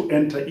morning to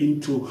enter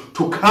into,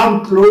 to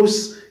come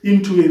close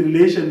into a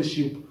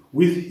relationship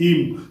with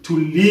Him, to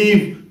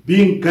live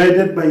being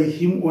guided by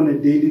Him on a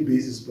daily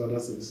basis,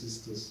 brothers and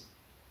sisters.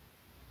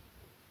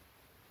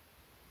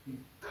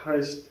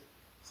 Christ,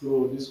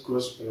 through this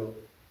gospel,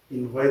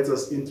 invites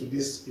us into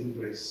this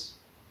embrace,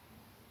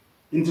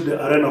 into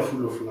the arena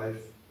full of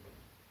life.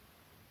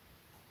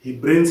 He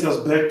brings us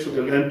back to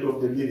the land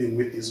of the living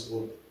with His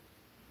hope.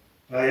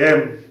 I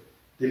am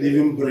the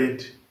living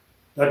bread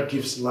that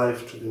gives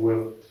life to the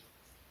world.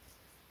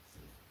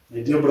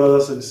 My dear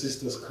brothers and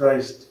sisters,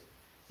 Christ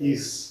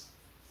is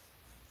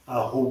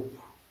our hope.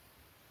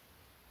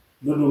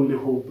 Not only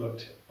hope,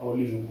 but our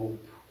living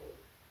hope.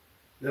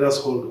 Let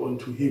us hold on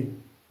to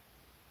Him.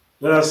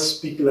 Let us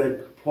speak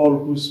like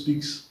Paul, who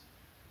speaks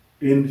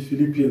in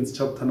Philippians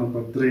chapter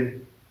number 3.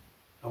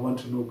 I want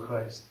to know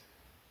Christ.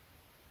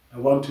 I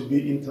want to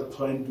be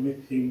intertwined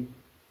with Him.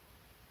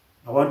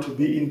 I want to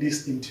be in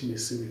this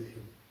intimacy with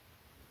Him,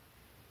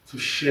 to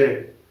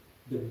share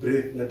the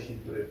breath that He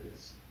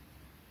breathes,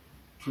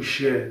 to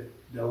share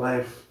the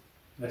life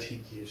that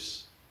He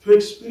gives, to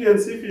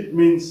experience, if it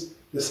means,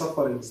 the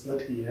sufferings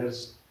that He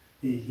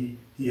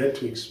had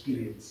to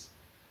experience.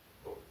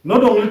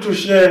 Not only to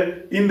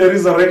share in the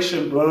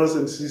resurrection, brothers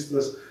and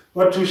sisters,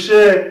 but to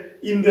share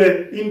in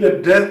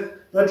the death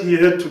that He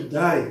had to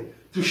die,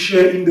 to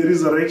share in the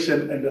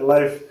resurrection and the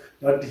life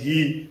that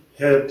He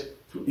had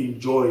to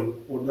enjoy,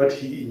 or that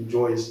He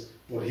enjoys,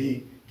 or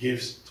He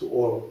gives to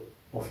all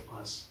of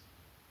us.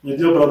 My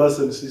dear brothers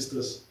and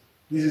sisters,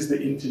 this is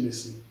the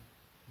intimacy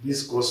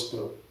this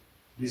gospel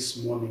this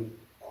morning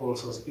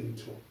calls us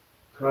into.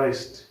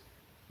 Christ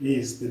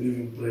is the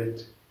living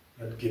bread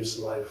that gives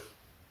life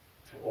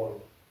to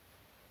all,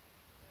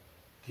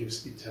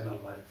 gives eternal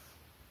life.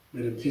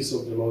 May the peace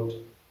of the Lord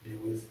be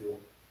with you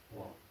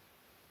all.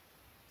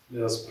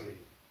 Let us pray.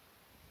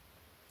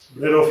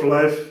 Bread of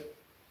life,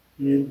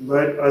 we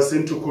invite us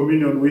into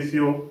communion with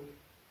you.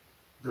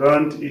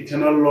 Grant,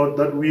 eternal Lord,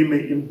 that we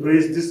may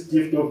embrace this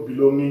gift of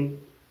belonging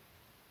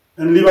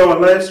and live our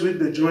lives with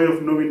the joy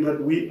of knowing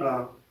that we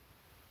are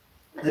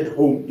at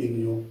home in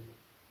you.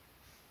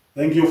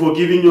 Thank you for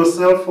giving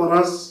yourself for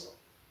us.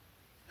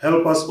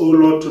 Help us, O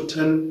Lord, to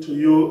turn to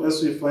you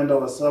as we find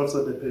ourselves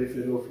at the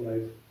periphery of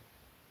life.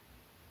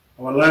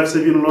 Our lives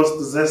have been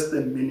lost zest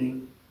and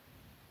meaning.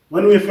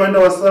 When we find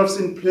ourselves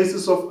in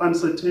places of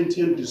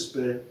uncertainty and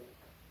despair,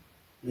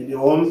 may the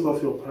warmth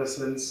of your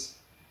presence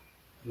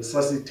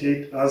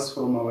resuscitate us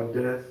from our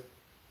death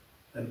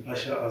and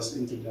usher us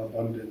into the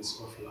abundance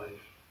of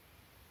life.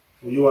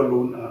 For you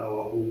alone are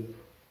our hope.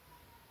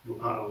 You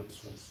are our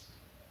trust.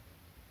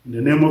 In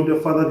the name of the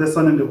Father, the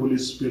Son, and the Holy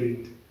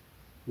Spirit,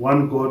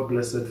 one God,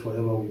 blessed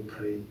forever, we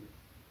pray.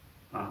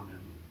 Amen.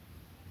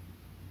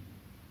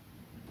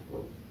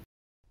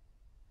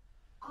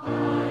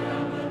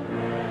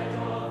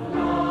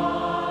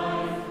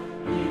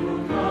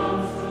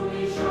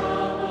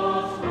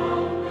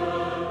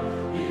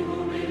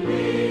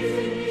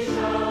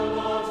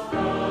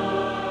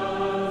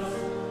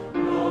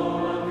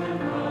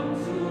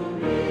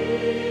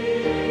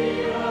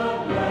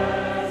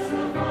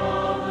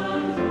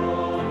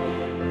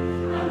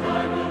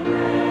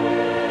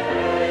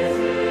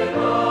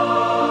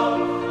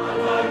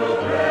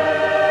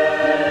 Praise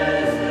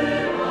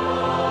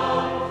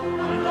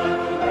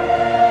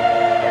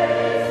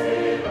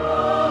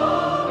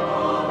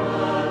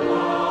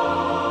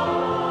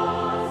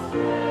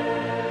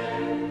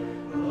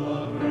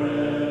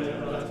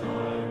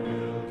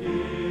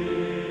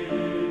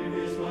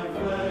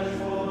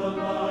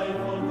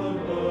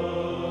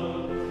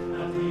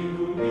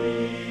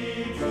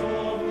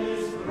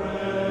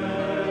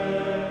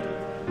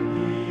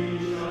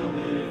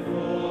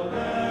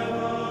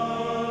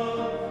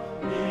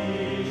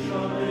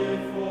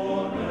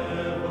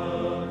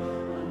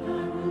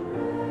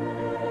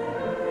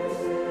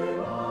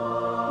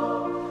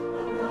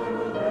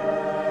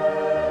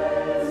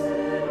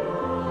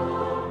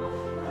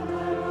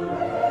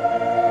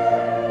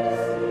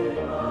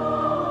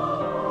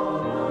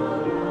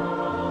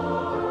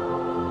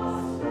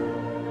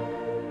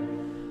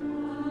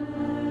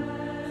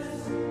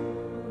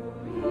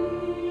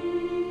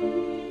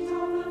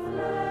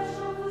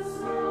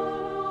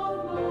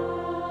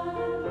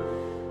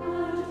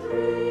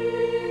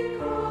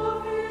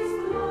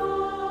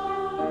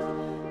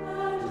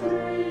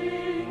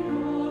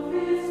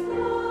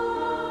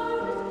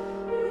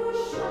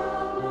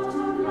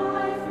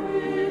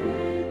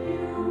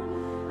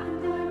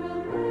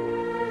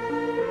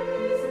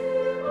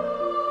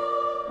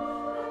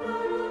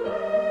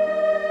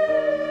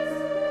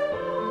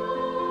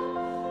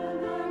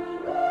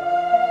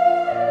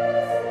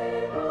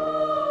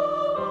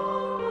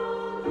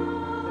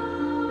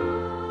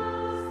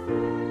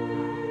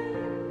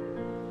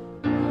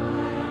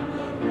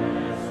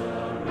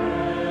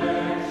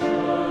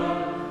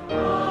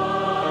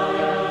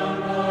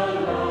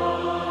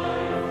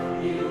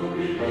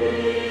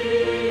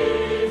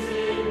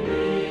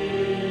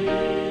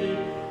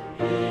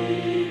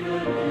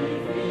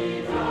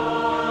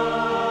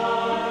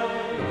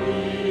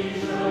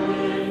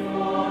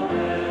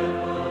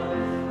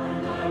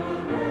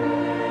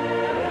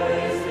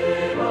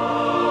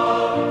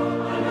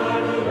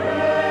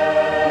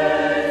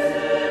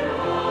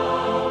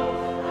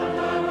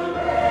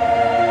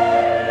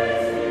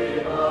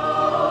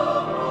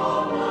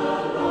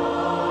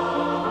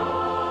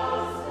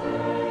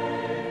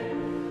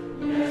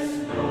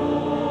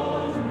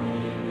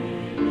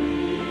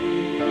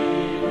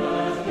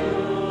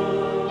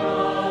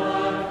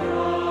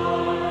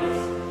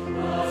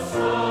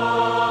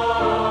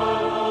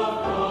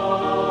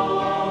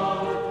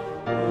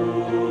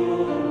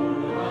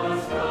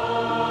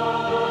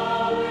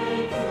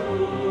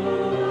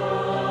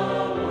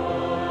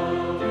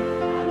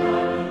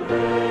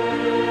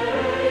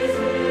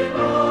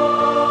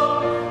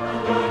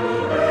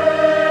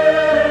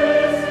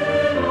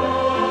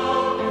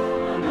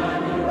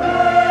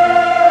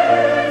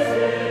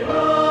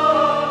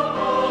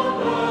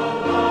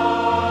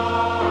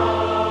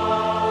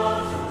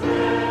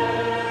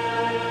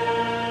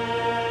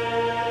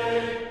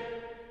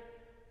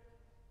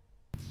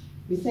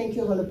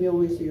you,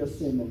 Golibilwe, for your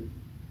sermon.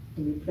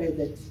 And we pray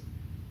that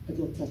it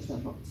will touch our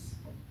hearts.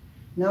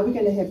 Now we're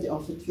going to have the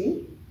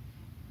offertory.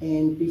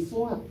 And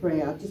before I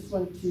pray, I just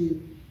want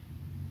to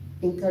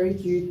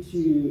encourage you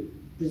to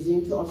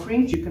present your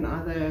offerings. You can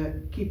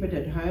either keep it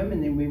at home,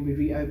 and then when we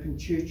reopen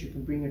church, you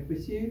can bring it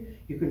with you.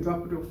 You can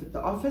drop it off at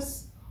the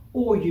office,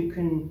 or you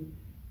can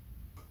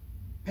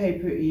pay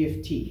per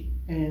EFT.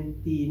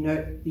 And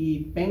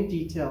the bank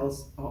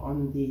details are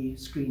on the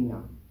screen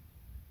now.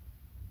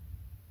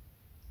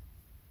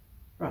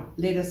 Right,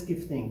 let us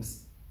give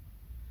thanks.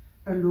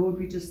 Oh Lord,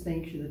 we just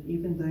thank you that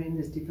even though in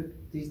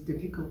these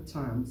difficult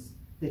times,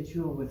 that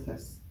you are with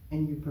us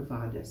and you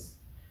provide us.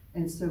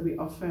 And so we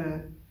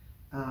offer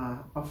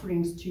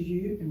offerings to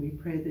you, and we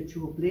pray that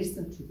you will bless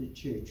them to the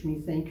church.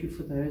 We thank you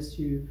for those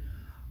who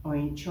are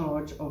in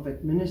charge of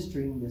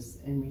administering this,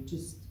 and we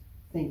just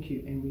thank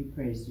you and we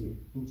praise you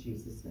in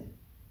Jesus' name.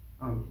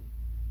 Amen.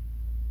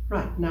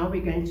 Right, now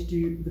we're going to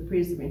do the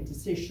prayers of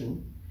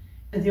intercession.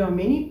 And there are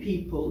many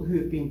people who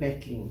have been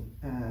battling,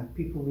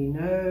 people we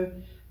know,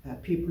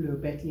 people who are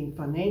battling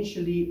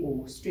financially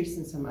or stress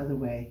in some other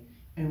way.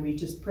 And we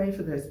just pray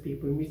for those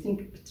people, and we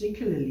think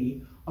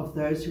particularly of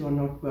those who are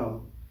not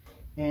well.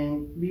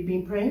 And we've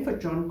been praying for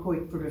John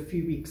Coit for a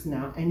few weeks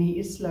now, and he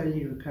is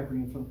slowly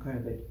recovering from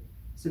COVID.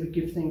 So we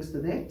give thanks for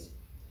that.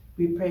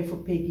 We pray for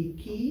Peggy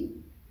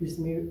Key, who's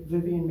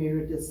Vivian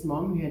Meredith's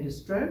mom, who had a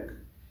stroke.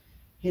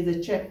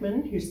 Heather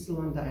Chapman, who's still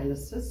on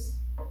dialysis.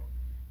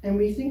 And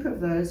we think of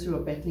those who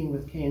are battling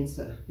with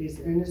cancer. There's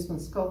Ernest van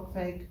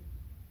Skalkwyk,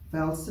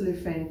 Val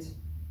Silifant,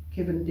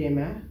 Kevin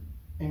Demmer,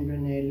 and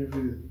Renee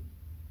LaRue.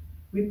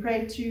 We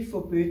pray too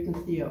for Bert and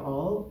Thea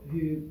Ahl,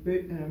 who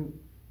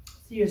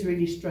Thea is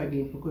really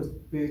struggling because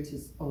Bert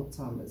is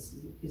Alzheimer's,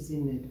 is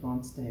in the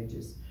advanced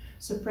stages.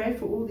 So pray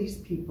for all these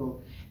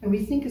people. And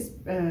we think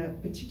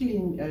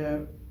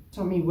particularly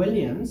Tommy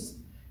Williams,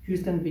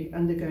 who's going to be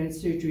undergoing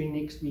surgery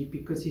next week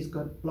because he's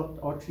got blocked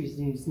arteries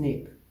in his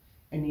neck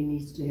and he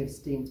needs to have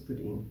stents put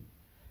in.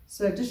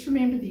 So just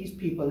remember these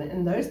people,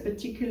 and those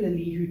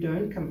particularly who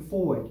don't come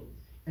forward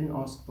and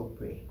ask for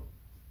prayer.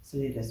 So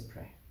let us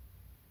pray.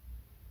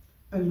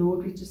 Oh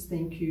Lord, we just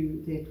thank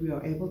you that we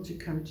are able to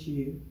come to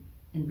you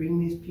and bring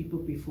these people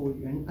before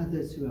you and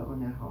others who are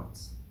on our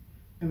hearts.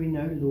 And we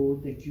know,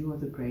 Lord, that you are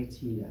the great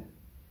healer.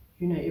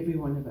 You know every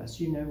one of us.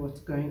 You know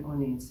what's going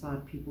on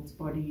inside people's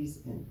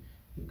bodies, and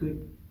the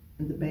good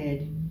and the bad.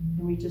 And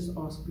we just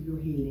ask for your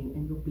healing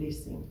and your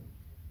blessing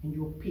and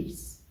your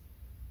peace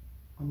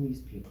on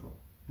these people.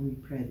 And we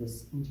pray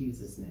this in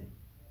Jesus' name.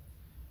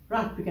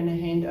 Right, we're going to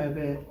hand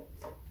over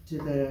to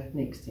the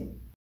next hymn.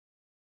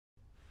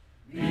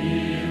 Be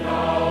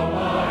thou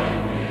my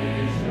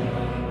vision,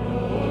 O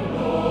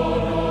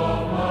Lord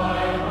of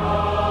my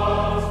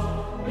house.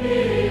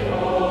 Be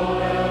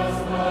all else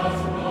that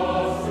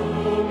was to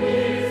be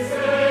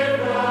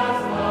saved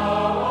as thou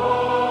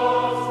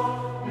art.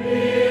 Be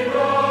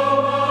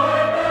thou my best cause in the day and the night. Both waking and sleeping, thy presence, thy light. Be thou my vision, O Lord of my house. Be all else that was to be saved as thou art. Be thou my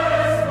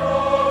best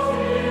cause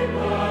in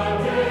the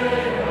day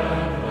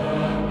and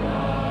the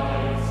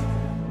night.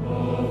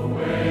 Both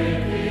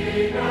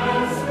waking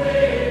and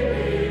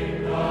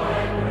sleeping, thy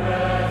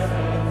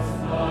presence,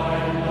 thy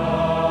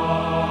light.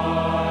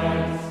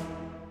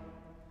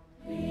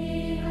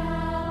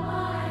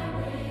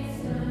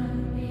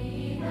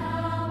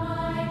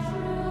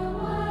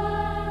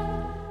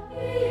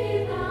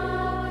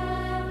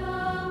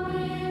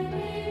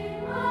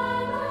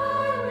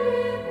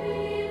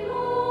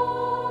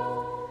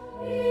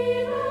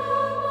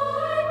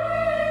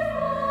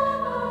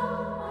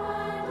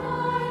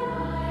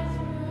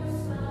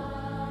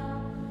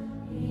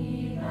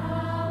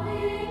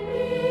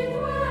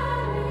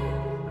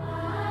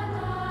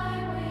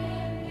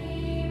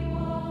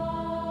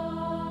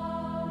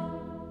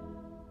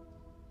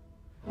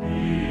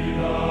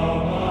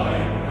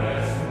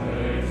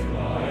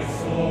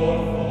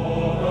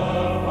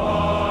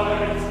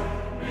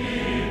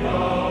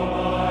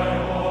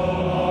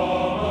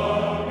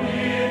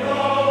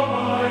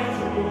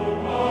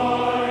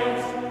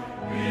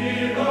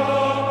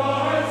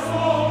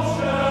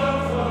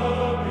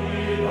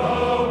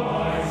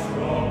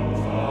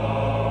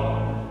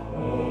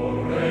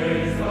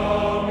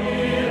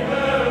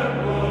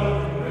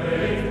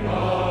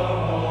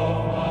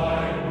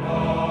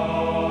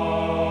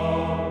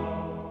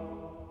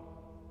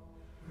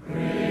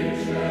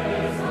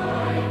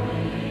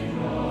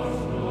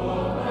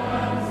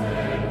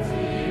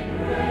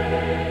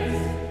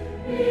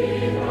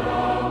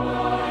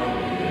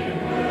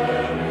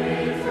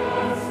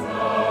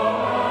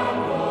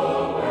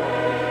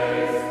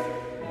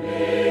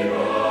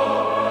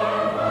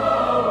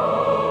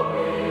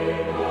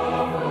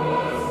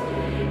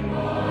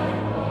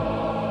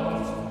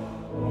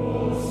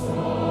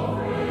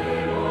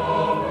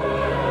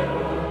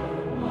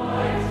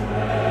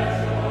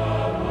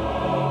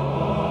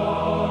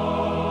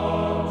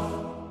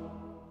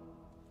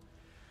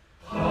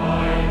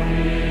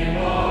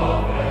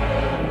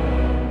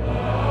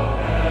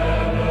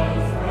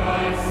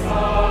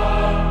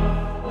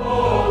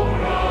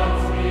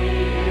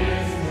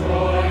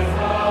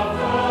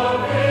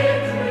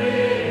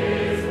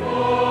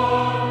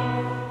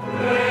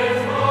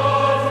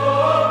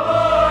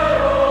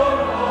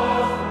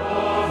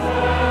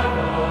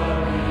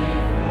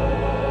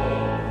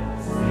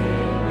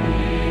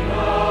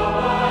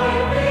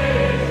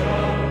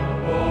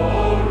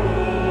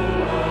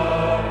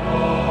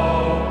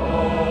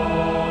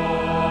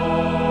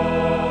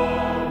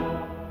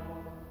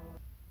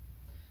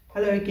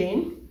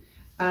 again.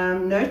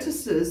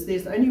 Notices,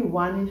 there's only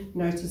one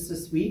notice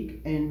this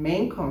week, and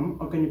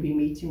Mancom are going to be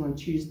meeting on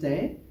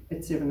Tuesday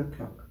at 7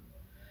 o'clock.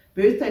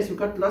 Birthdays, we've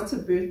got lots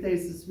of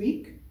birthdays this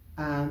week.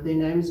 Their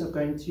names are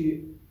going to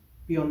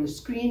be on the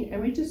screen,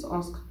 and we just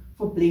ask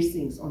for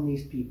blessings on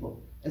these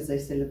people as they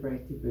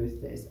celebrate their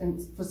birthdays. And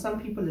for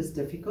some people it's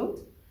difficult,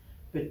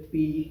 but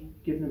we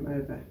give them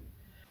over.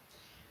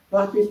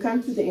 Right, we've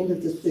come to the end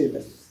of the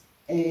service,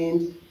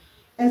 and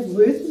as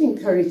words of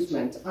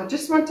encouragement, I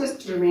just want us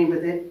to remember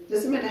that it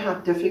doesn't matter how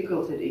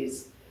difficult it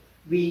is,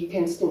 we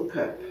can still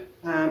cope.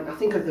 I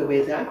think of the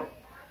weather.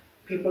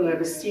 People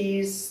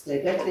overseas,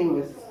 they're battling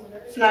with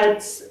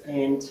floods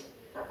and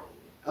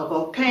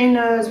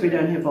volcanoes. We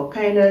don't have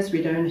volcanoes,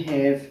 we don't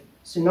have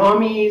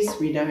tsunamis,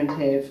 we don't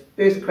have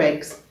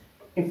earthquakes.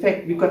 In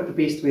fact, we've got the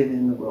best weather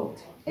in the world.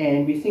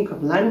 And we think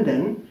of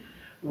London,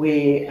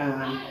 where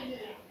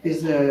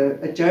there's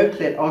a joke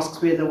that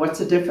asks what's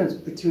the difference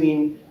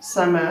between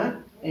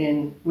summer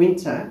and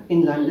winter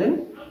in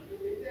London.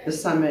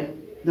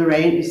 The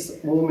rain is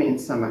warmer in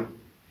summer.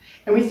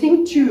 And we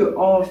think too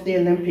of the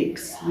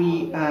Olympics.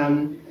 We,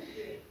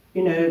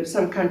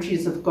 some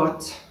countries have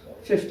got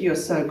 50 or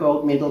so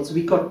gold medals.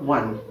 We got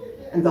one,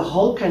 and the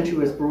whole country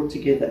was brought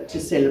together to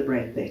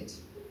celebrate that.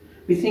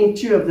 We think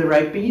too of the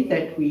rugby,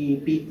 that we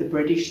beat the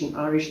British and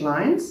Irish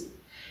Lions.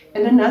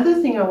 And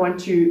another thing I want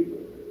to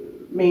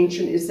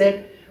mention is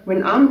that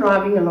when I'm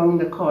driving along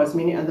the car, as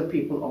many other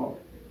people are,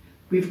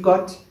 we've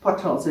got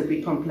potholes that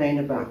we complain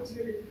about.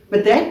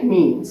 But that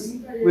means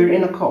we're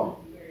in a car.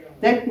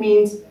 That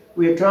means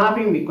we're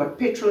driving, we've got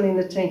petrol in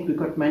the tank, we've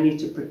got money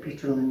to put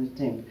petrol in the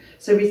tank.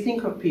 So we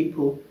think of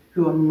people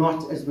who are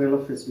not as well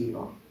off as we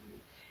are.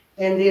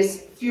 And there's a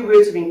few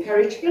words of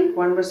encouragement.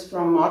 One was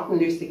from Martin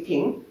Luther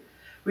King.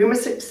 We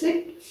must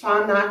accept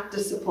finite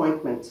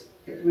disappointment,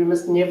 but we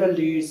must never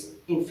lose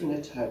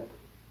infinite hope.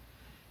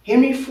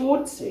 Henry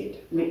Ford said,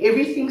 when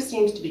everything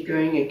seems to be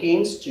going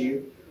against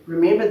you,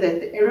 remember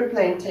that the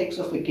aeroplane takes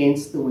off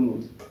against the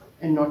wind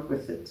and not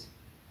with it.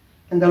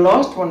 And the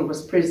last one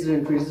was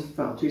President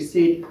Roosevelt, who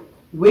said,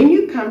 when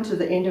you come to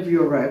the end of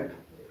your rope,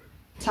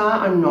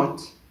 tie a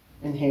knot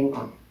and hang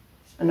on.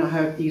 And I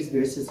hope these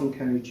verses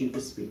encourage you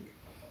this week.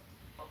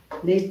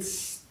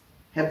 Let's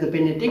have the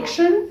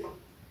benediction.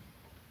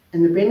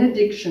 And the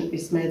benediction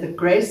is, may the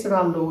grace of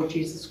our Lord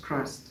Jesus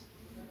Christ,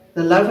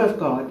 the love of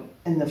God,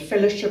 and the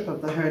fellowship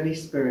of the Holy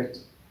Spirit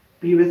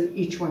be with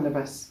each one of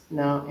us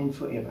now and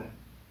forever.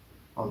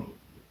 Amen.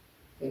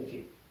 Thank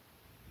you.